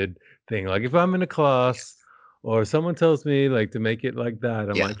standard thing. Like, if I'm in a class or someone tells me like to make it like that,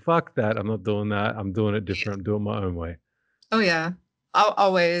 I'm yeah. like, fuck that. I'm not doing that. I'm doing it different. I'm doing my own way. Oh yeah. I'll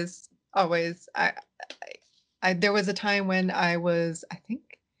always, always. There was a time when I think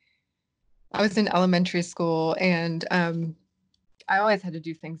I was in elementary school, and I always had to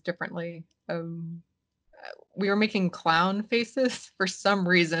do things differently. We were making clown faces for some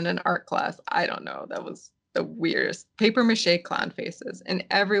reason in art class. I don't know. That was the weirdest paper mache clown faces, and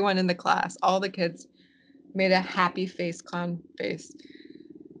everyone in the class, all the kids, made a happy face clown face.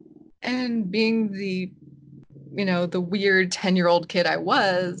 And being the weird 10-year-old kid I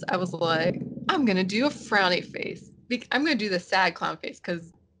was like, I'm going to do a frowny face. I'm going to do the sad clown face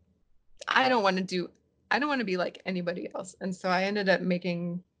because I don't want to do, I don't want to be like anybody else. And so I ended up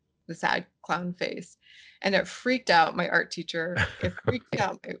making the sad clown face. And it freaked out my art teacher. It freaked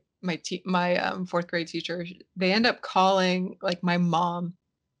out my fourth grade teacher. They end up calling like my mom.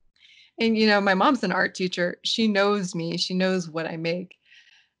 And my mom's an art teacher. She knows me. She knows what I make.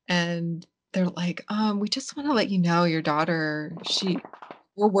 And they're like, we just want to let you know your daughter,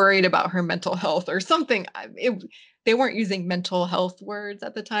 we're worried about her mental health or something. They weren't using mental health words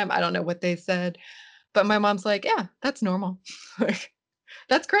at the time. I don't know what they said, but my mom's like, yeah, that's normal. Like,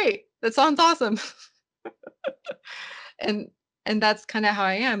 that's great. That sounds awesome. And and that's kind of how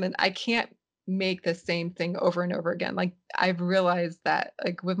I am. And I can't make the same thing over and over again. Like, I've realized that,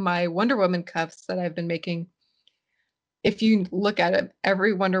 like, with my Wonder Woman cuffs that I've been making, if you look at it,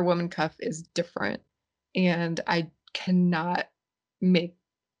 every Wonder Woman cuff is different. And I cannot make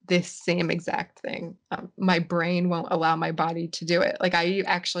this same exact thing. My brain won't allow my body to do it. Like, I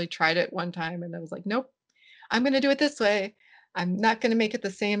actually tried it one time and I was like, nope, I'm going to do it this way. I'm not going to make it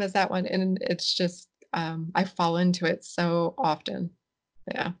the same as that one. And it's just, I fall into it so often.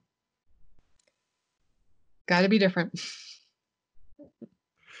 Yeah. Got to be different.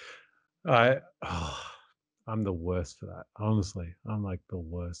 Oh, I'm the worst for that. Honestly, I'm like the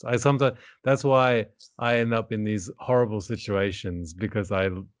worst. I sometimes that's why I end up in these horrible situations because I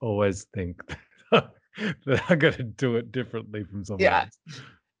always think that I got to do it differently from someone Yeah. else.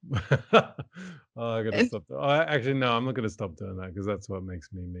 Oh, I got to And stop. Actually, no, I'm not going to stop doing that because that's what makes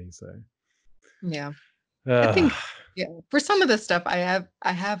me me. So, yeah, I think, ah, yeah, for some of the stuff I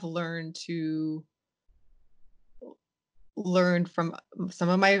have learned to learn from some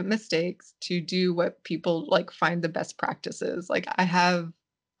of my mistakes to do what people like find the best practices. Like I have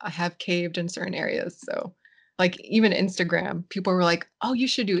caved in certain areas. So like even Instagram, people were like, "Oh, you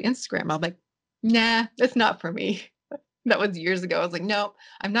should do Instagram." I'm like, "Nah, it's not for me." That was years ago. I was like, "No,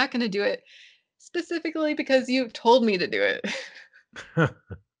 I'm not going to do it specifically because you told me to do it."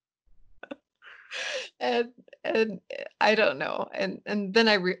 and I don't know. And then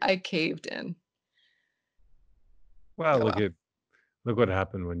I caved in. well, Oh well. look what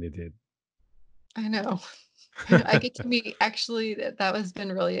happened when you did. I know. I get to meet actually that was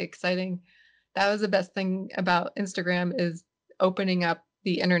been really exciting. That was the best thing about Instagram is opening up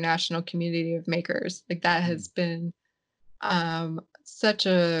the international community of makers. Like that Mm. has been such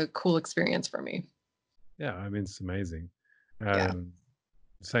a cool experience for me. Yeah, I mean it's amazing. Yeah. Um,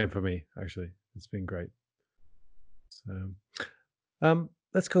 Same for me actually. It's been great. So,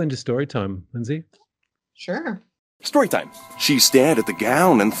 let's go into story time, Lindsay. Sure. Storytime. She stared at the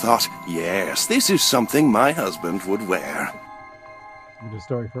gown and thought, yes, this is something my husband would wear. You got a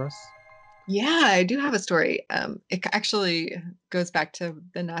story for us? Yeah, I do have a story. It actually goes back to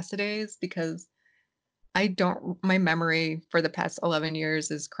the NASA days because I don't my memory for the past 11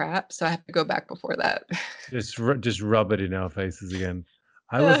 years is crap, so I have to go back before that. Just rub it in our faces again.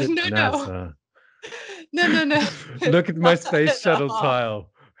 I was at No, no. NASA. No, no, no. It's Look at my not space at shuttle all.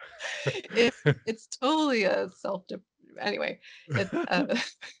 tile. It's totally a self anyway, it's, I'm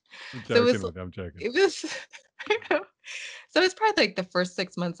so joking. Look, I'm joking. it was I know. So it's probably like the first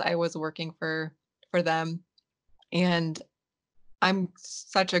 6 months I was working for them, and I'm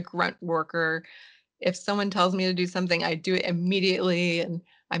such a grunt worker. If someone tells me to do something, I do it immediately, and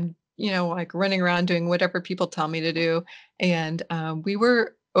I'm, like running around doing whatever people tell me to do. And we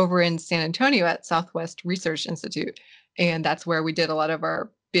were over in San Antonio at Southwest Research Institute, and that's where we did a lot of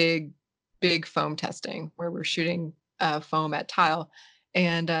our big foam testing, where we're shooting foam at tile.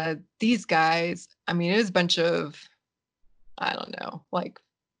 And these guys, I mean, it was a bunch of, I don't know, like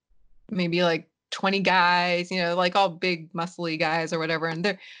maybe like 20 guys, like all big muscly guys or whatever.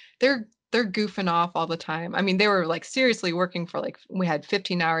 And they're goofing off all the time. I mean, they were like seriously working for like we had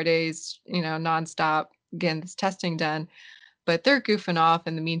 15-hour days, nonstop, getting this testing done. But they're goofing off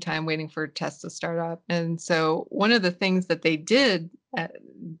in the meantime, waiting for tests to start up. And so one of the things that they did at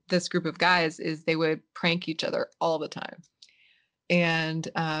this group of guys is they would prank each other all the time. And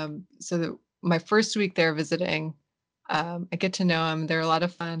my first week there visiting, I get to know them. They're a lot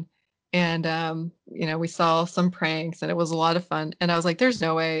of fun. And, we saw some pranks and it was a lot of fun. And I was like, there's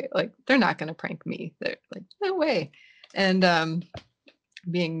no way, like, they're not going to prank me. They're like, no way. And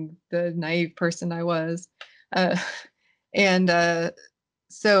being the naive person I was, uh, and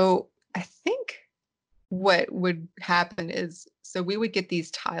so I think what would happen is we would get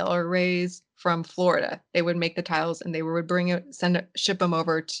these tile arrays from Florida. They would make the tiles and they would ship them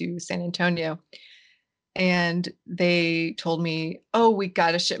over to San Antonio. And they told me, "Oh, we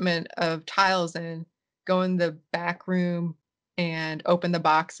got a shipment of tiles in. Go in the back room and open the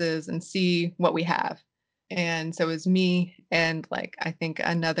boxes and see what we have." And so it was me and like I think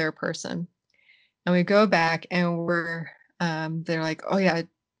another person. And we go back and they're like, "Oh yeah,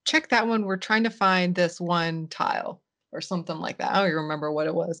 check that one. We're trying to find this one tile or something like that." I don't even remember what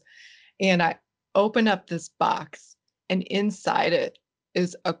it was. And I open up this box and inside it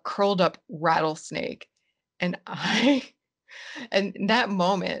is a curled up rattlesnake. And and in that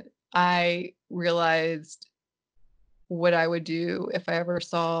moment, I realized what I would do if I ever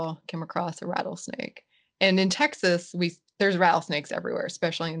came across a rattlesnake. And in Texas, there's rattlesnakes everywhere,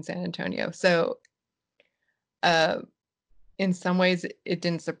 especially in San Antonio. So, uh, in some ways, it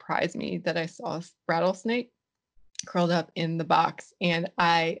didn't surprise me that I saw a rattlesnake curled up in the box, and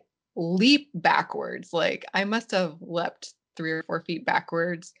I leap backwards. Like I must have leapt 3 or 4 feet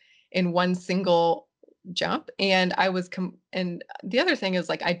backwards in one single jump. And and the other thing is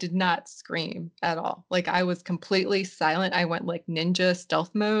like I did not scream at all. Like I was completely silent. I went like ninja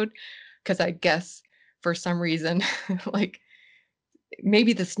stealth mode because I guess for some reason, like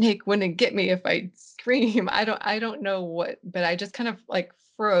maybe the snake wouldn't get me if I scream. I don't know what, but I just kind of like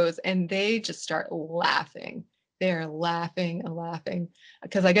froze and they just start laughing they're laughing and laughing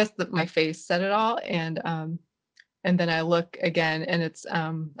because I guess my face said it all. And then I look again and it's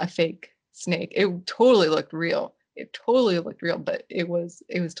a fake snake. It totally looked real. It totally looked real, but it was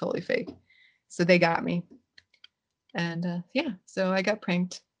totally fake. So they got me. And yeah, so I got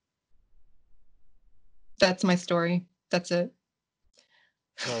pranked. That's my story. That's it.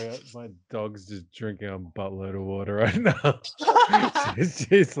 Sorry, my dog's just drinking a buttload of water right now.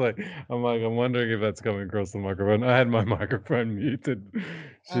 she's like, I'm wondering if that's coming across the microphone. I had my microphone muted.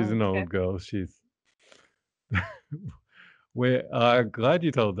 She's an Okay. old girl. We're glad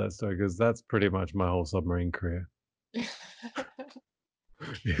you told that story because that's pretty much my whole submarine career. It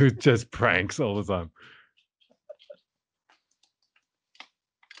was just pranks all the time.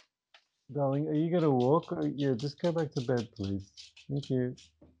 Darling, are you going to walk? Yeah, just go back to bed, please. Thank you.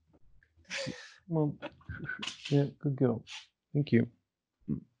 Mom. Yeah, good girl. Thank you.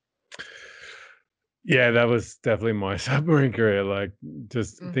 Yeah, that was definitely my submarine career. Like,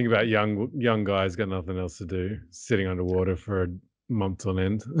 just think about young guys got nothing else to do, sitting underwater for months on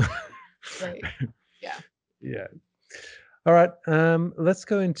end. Right. Yeah. Yeah. All right. Let's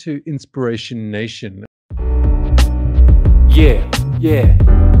go into Inspiration Nation. Yeah.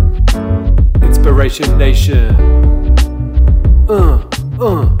 Inspiration Nation.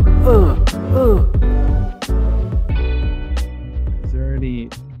 Is there any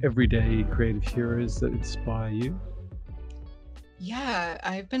everyday creative heroes that inspire you? Yeah,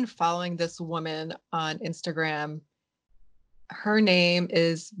 I've been following this woman on Instagram. Her name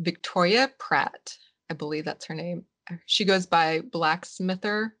is Victoria Pratt. I believe that's her name. She goes by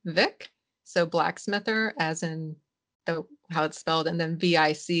Blacksmither Vic. So Blacksmither as in how it's spelled, and then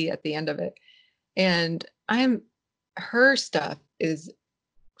VIC at the end of it. And her stuff is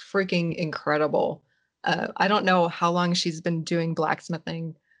freaking incredible. I don't know how long she's been doing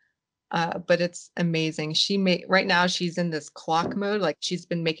blacksmithing, but it's amazing. Right now she's in this clock mode, like she's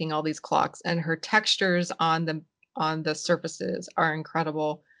been making all these clocks, and her textures on the surfaces are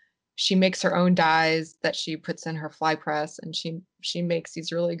incredible. She makes her own dies that she puts in her fly press, and she makes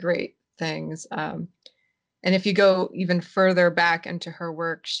these really great things. And if you go even further back into her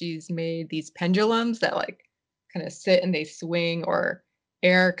work, she's made these pendulums that like kind of sit and they swing, or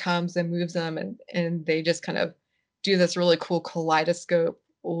air comes and moves them, and they just kind of do this really cool kaleidoscope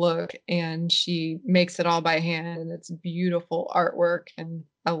look. And she makes it all by hand, and it's beautiful artwork, and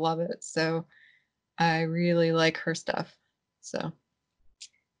I love it. So I really like her stuff. So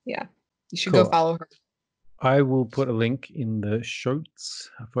yeah, you should go follow her. I will put a link in the shows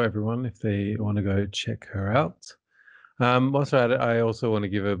for everyone if they want to go check her out. Whilst at it, I also want to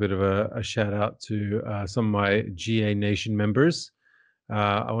give a bit of a shout out to some of my GA Nation members.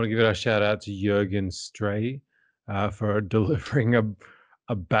 I want to give a shout out to Jürgen Stray for delivering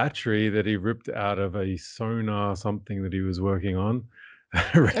a battery that he ripped out of a sonar something that he was working on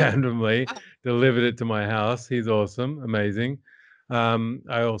randomly, delivered it to my house. He's awesome, amazing.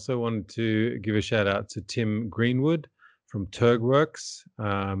 I also wanted to give a shout out to Tim Greenwood from Turgworks.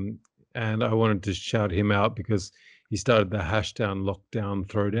 And I wanted to shout him out because he started the Hashdown Lockdown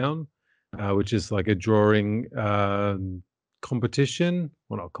Throwdown, which is like a drawing competition.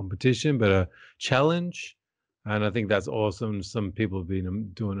 Well, not competition, but a challenge. And I think that's awesome. Some people have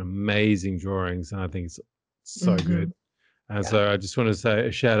been doing amazing drawings, and I think it's so good. And so I just want to say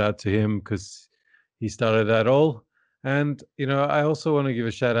a shout out to him because he started that all. And, you know, I also want to give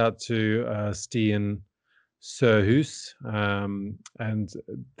a shout out to Stian Sirhus. And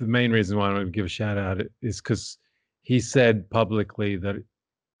the main reason why I want to give a shout out is because he said publicly that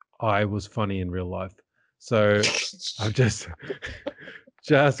I was funny in real life. So I just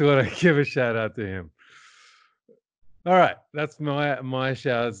want to give a shout out to him. All right, that's my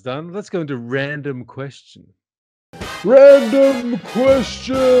shout outs done. Let's go into random question. Random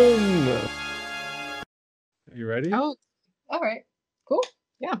question. Are you ready? Oh, all right. Cool.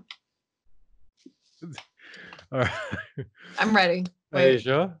 Yeah. All right. I'm ready. Are you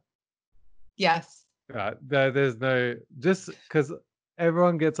sure? Yes. There's no, just because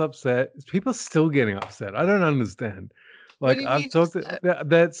everyone gets upset. People still getting upset. I don't understand. Like I've talked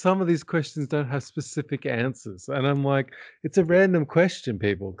that some of these questions don't have specific answers. And I'm like, it's a random question,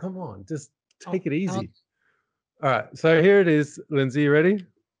 people. Come on, just take it easy. All right. So here it is. Lindsay, you ready?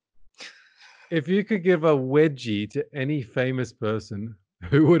 If you could give a wedgie to any famous person,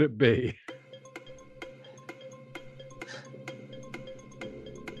 who would it be?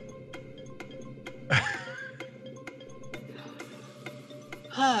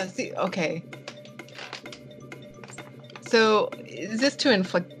 See, okay. So is this to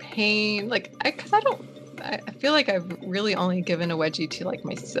inflict pain? Like, because I feel like I've really only given a wedgie to like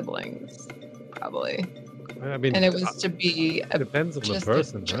my siblings, probably. I mean, and it was to be it depends on the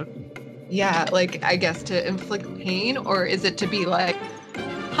person, right? Yeah, like I guess to inflict pain, or is it to be like,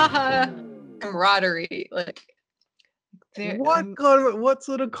 haha, camaraderie? Like, What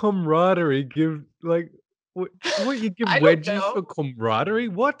sort of camaraderie give like what you give I don't wedgies know. for camaraderie?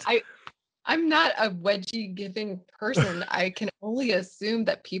 What? I'm not a wedgie giving person. I can only assume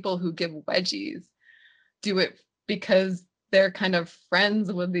that people who give wedgies do it because they're kind of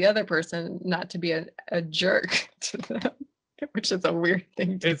friends with the other person, not to be a jerk to them, which is a weird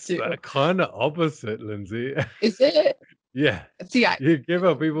thing to It's do. kind of opposite, Lindsay. Is it? Yeah. See, You give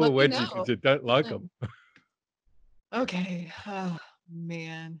up people let me wedgies know. because you don't like them. Okay. Oh,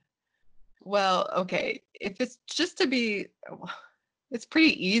 man. Well, okay. If it's just to be, it's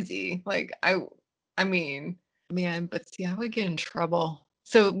pretty easy. Like I mean, man, but see, I would get in trouble.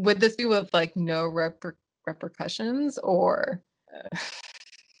 So would this be with like no repercussions or?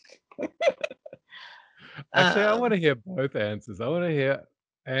 Actually, I Um, want to hear both answers. I want to hear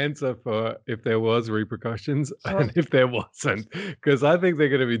answer for if there was repercussions oh, and if there wasn't, because I think they're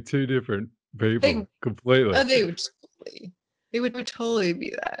going to be two different people they completely. they would totally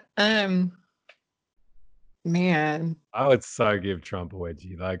be that. Man. I would so give Trump a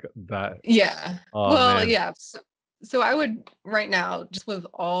wedgie like that. Yeah. Oh Well, man, yeah. So I would right now, just with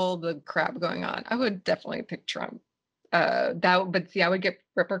all the crap going on, I would definitely pick Trump. But see, I would get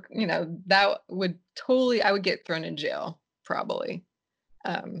that would totally, I would get thrown in jail probably,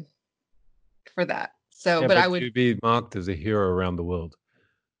 um, for that. So, yeah, but I but would, you'd be marked as a hero around the world.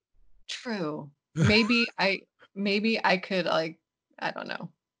 true. Maybe I could like, I don't know,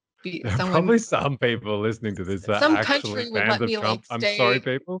 be There are someone, probably some people listening to this that some are actually country would fans let of me Trump. like I'm sorry,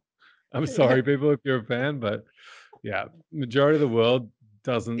 stay. people. I'm sorry, people, if you're a fan, but yeah, majority of the world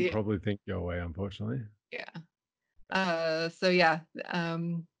doesn't Yeah. probably think your way, unfortunately. Yeah. So yeah,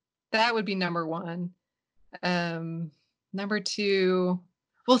 that would be number one. Number two,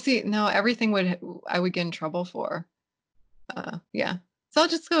 well, see, no, everything I would get in trouble for. Yeah. So I'll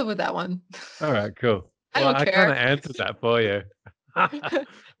just go with that one. All right, cool. I Well, don't I kind care. of answered that for you.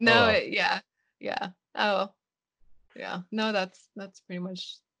 No, Oh, yeah. Yeah. Oh, yeah. No, that's pretty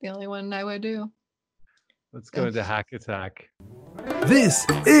much the only one I would do. let's go So, into Hack Attack. This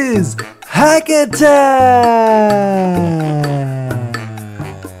is Hack Attack!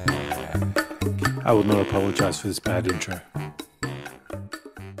 I will not apologize for this bad intro.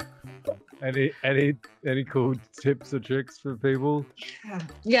 Any cool tips or tricks for people?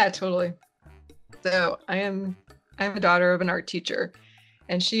 yeah, totally. So I'm a daughter of an art teacher,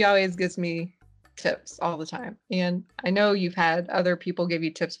 and she always gives me tips all the time. And I know you've had other people give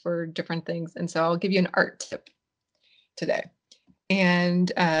you tips for different things, and so I'll give you an art tip today.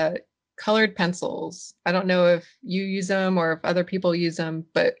 And colored pencils. I don't know if you use them or if other people use them,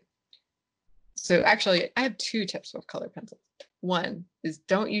 but so actually I have two tips with colored pencils. One is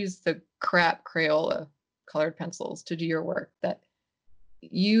don't use the crap Crayola colored pencils to do your work. That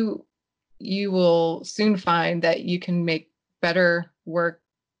you will soon find that you can make better work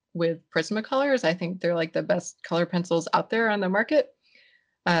with Prismacolors. I think they're like the best color pencils out there on the market.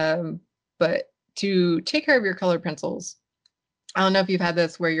 But to take care of your colored pencils, I don't know if you've had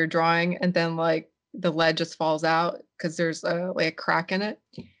this where you're drawing and then like the lead just falls out because there's like a crack in it.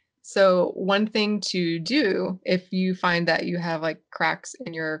 So one thing to do if you find that you have like cracks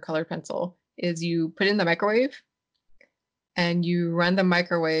in your colored pencil is you put it in the microwave and you run the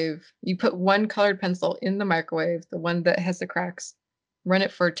microwave. You put one colored pencil in the microwave, the one that has the cracks, run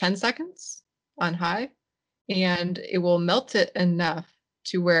it for 10 seconds on high, and it will melt it enough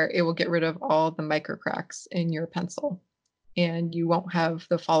to where it will get rid of all the micro cracks in your pencil, and you won't have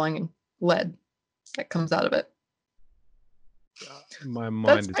the falling lead that comes out of it. My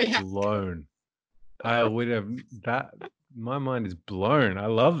mind is blown. I would have that. My mind is blown. I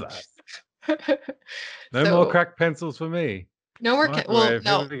love that. No more cracked pencils for me. No more. Well,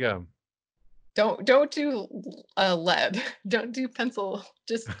 no. Here we go. Don't do lead. Don't do pencil.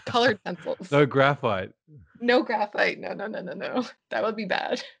 Just colored pencils. No graphite. No graphite. No. That would be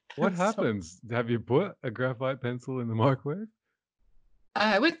bad. What happens? Have you put a graphite pencil in the microwave?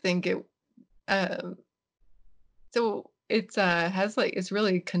 I would think it. So it's has like it's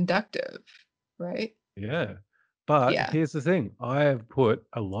really conductive, right? Yeah, but here's the thing: I have put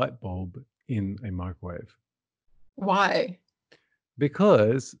a light bulb in a microwave. Why?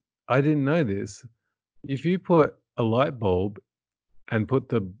 Because I didn't know this. If you put a light bulb and put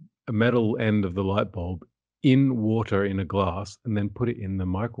the metal end of the light bulb in water in a glass and then put it in the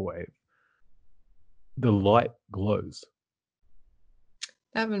microwave, the light glows.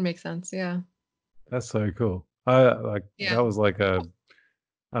 That would make sense. Yeah. That's so cool. That was like I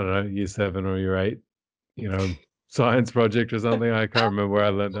don't know, year 7 or year 8 science project or something. I can't remember where I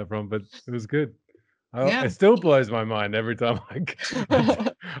learned that from, but it was good. Yeah. It still blows my mind every time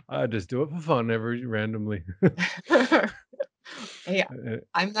I just do it for fun randomly. Hey,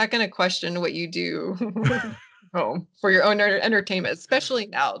 I'm not going to question what you do home for your own entertainment, especially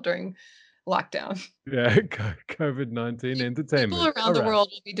now during lockdown. Yeah, COVID-19 entertainment. People around the world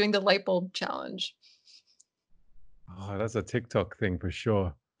will be doing the light bulb challenge. Oh, that's a TikTok thing for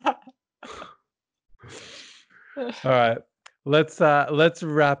sure. All right, let's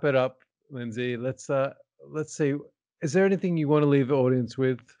wrap it up, Lindsay. Let's see. Is there anything you want to leave the audience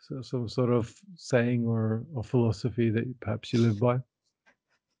with? Some sort of saying or philosophy that perhaps you live by?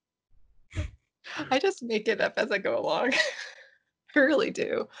 I just make it up as I go along. I really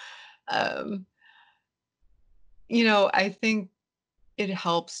do. I think it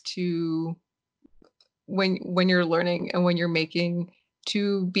helps to when you're learning and when you're making,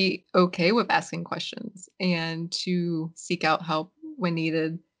 to be okay with asking questions and to seek out help when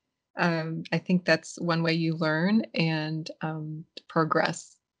needed. I think that's one way you learn and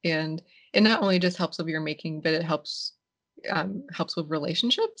progress. And it not only just helps with your making, but it helps with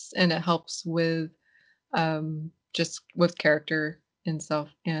relationships, and it helps with just with character and self.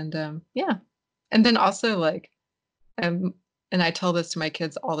 And yeah. And then also and I tell this to my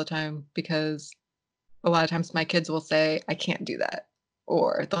kids all the time, because a lot of times my kids will say, I can't do that.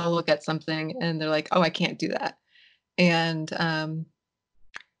 Or they'll look at something and they're like, oh, I can't do that. And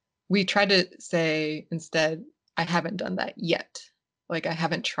we try to say instead, I haven't done that yet. I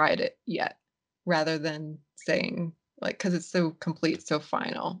haven't tried it yet, rather than saying, because it's so complete, so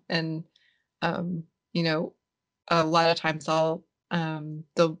final. And, a lot of times I'll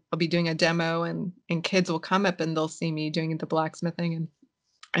be doing a demo, and kids will come up and they'll see me doing the blacksmithing,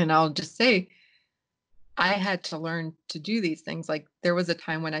 and I'll just say, I had to learn to do these things. There was a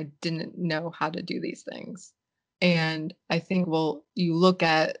time when I didn't know how to do these things. And I think, you look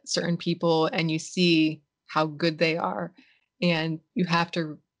at certain people and you see how good they are, and you have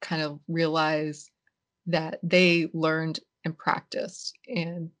to kind of realize that they learned and practiced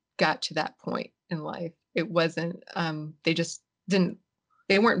and got to that point in life. It wasn't,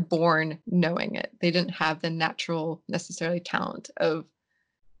 they weren't born knowing it. They didn't have the natural necessarily talent of,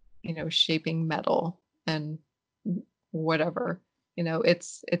 shaping metal and whatever.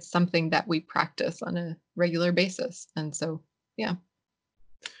 It's something that we practice on a regular basis. And so, yeah.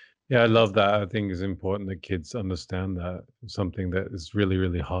 Yeah, I love that. I think it's important that kids understand that. It's something that is really,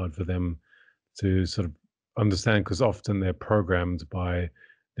 really hard for them to sort of understand, because often they're programmed by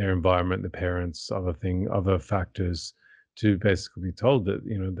their environment, the parents, other factors, to basically be told that,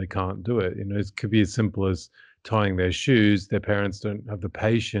 they can't do it. It could be as simple as tying their shoes. Their parents don't have the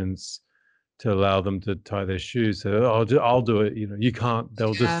patience to allow them to tie their shoes. So I'll do it. You can't.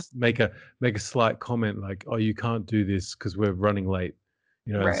 They'll just make a slight comment like, "Oh, you can't do this because we're running late."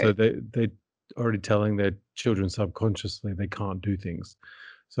 Right. So they already telling their children subconsciously they can't do things.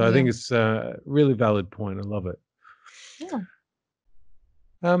 So I think it's a really valid point. I love it. Yeah.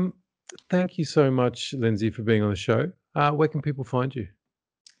 Thank you so much, Lindsay, for being on the show. Where can people find you?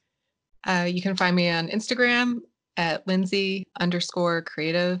 You can find me on Instagram at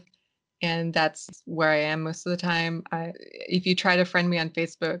Lindsay_creative. And that's where I am most of the time. If you try to friend me on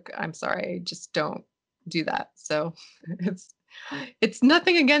Facebook, I'm sorry, just don't do that. So it's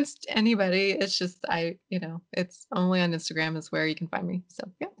nothing against anybody. It's just it's only on Instagram is where you can find me. So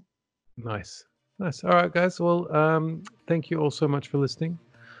yeah. Nice. All right, guys. Well, thank you all so much for listening.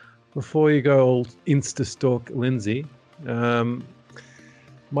 Before you go all Insta stalk Lindsay,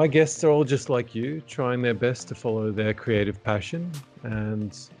 my guests are all just like you, trying their best to follow their creative passion.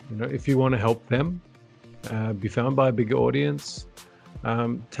 And, if you want to help them be found by a bigger audience,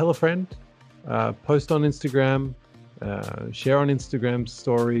 tell a friend, post on Instagram, share on Instagram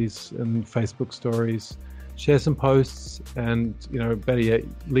stories and Facebook stories, share some posts, and, better yet,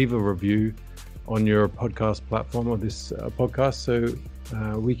 leave a review on your podcast platform or this podcast, so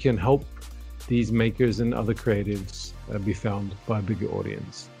we can help these makers and other creatives be found by a bigger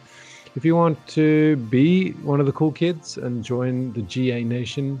audience. If you want to be one of the cool kids and join the GA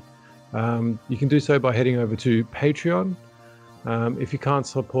Nation, you can do so by heading over to Patreon. If you can't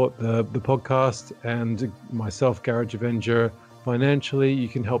support the podcast and myself, Garage Avenger, financially, you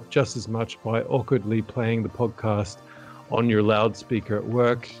can help just as much by awkwardly playing the podcast on your loudspeaker at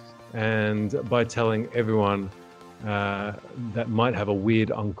work, and by telling everyone that might have a weird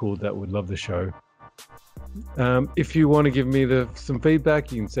uncle that would love the show. If you want to give me some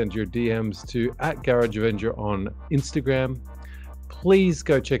feedback, you can send your DMs to @GarageAvenger on Instagram. Please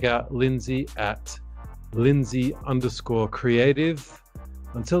go check out Lindsay at Lindsay_creative.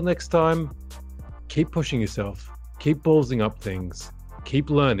 Until next time, keep pushing yourself, keep ballsing up things, keep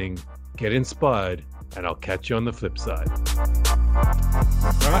learning, get inspired, and I'll catch you on the flip side.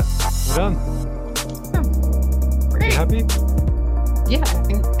 All right, we're done. Great. You happy? Yeah,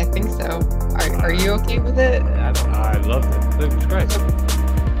 I think so. Are you okay with it? I loved it. It was great.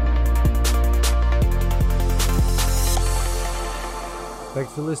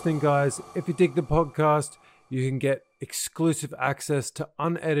 Thanks for listening, guys. If you dig the podcast, you can get exclusive access to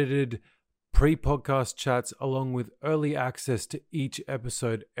unedited pre-podcast chats along with early access to each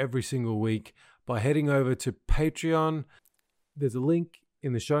episode every single week by heading over to Patreon. There's a link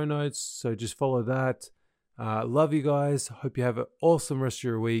in the show notes, so just follow that. Love you guys. Hope you have an awesome rest of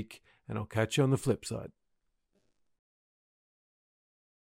your week, and I'll catch you on the flip side.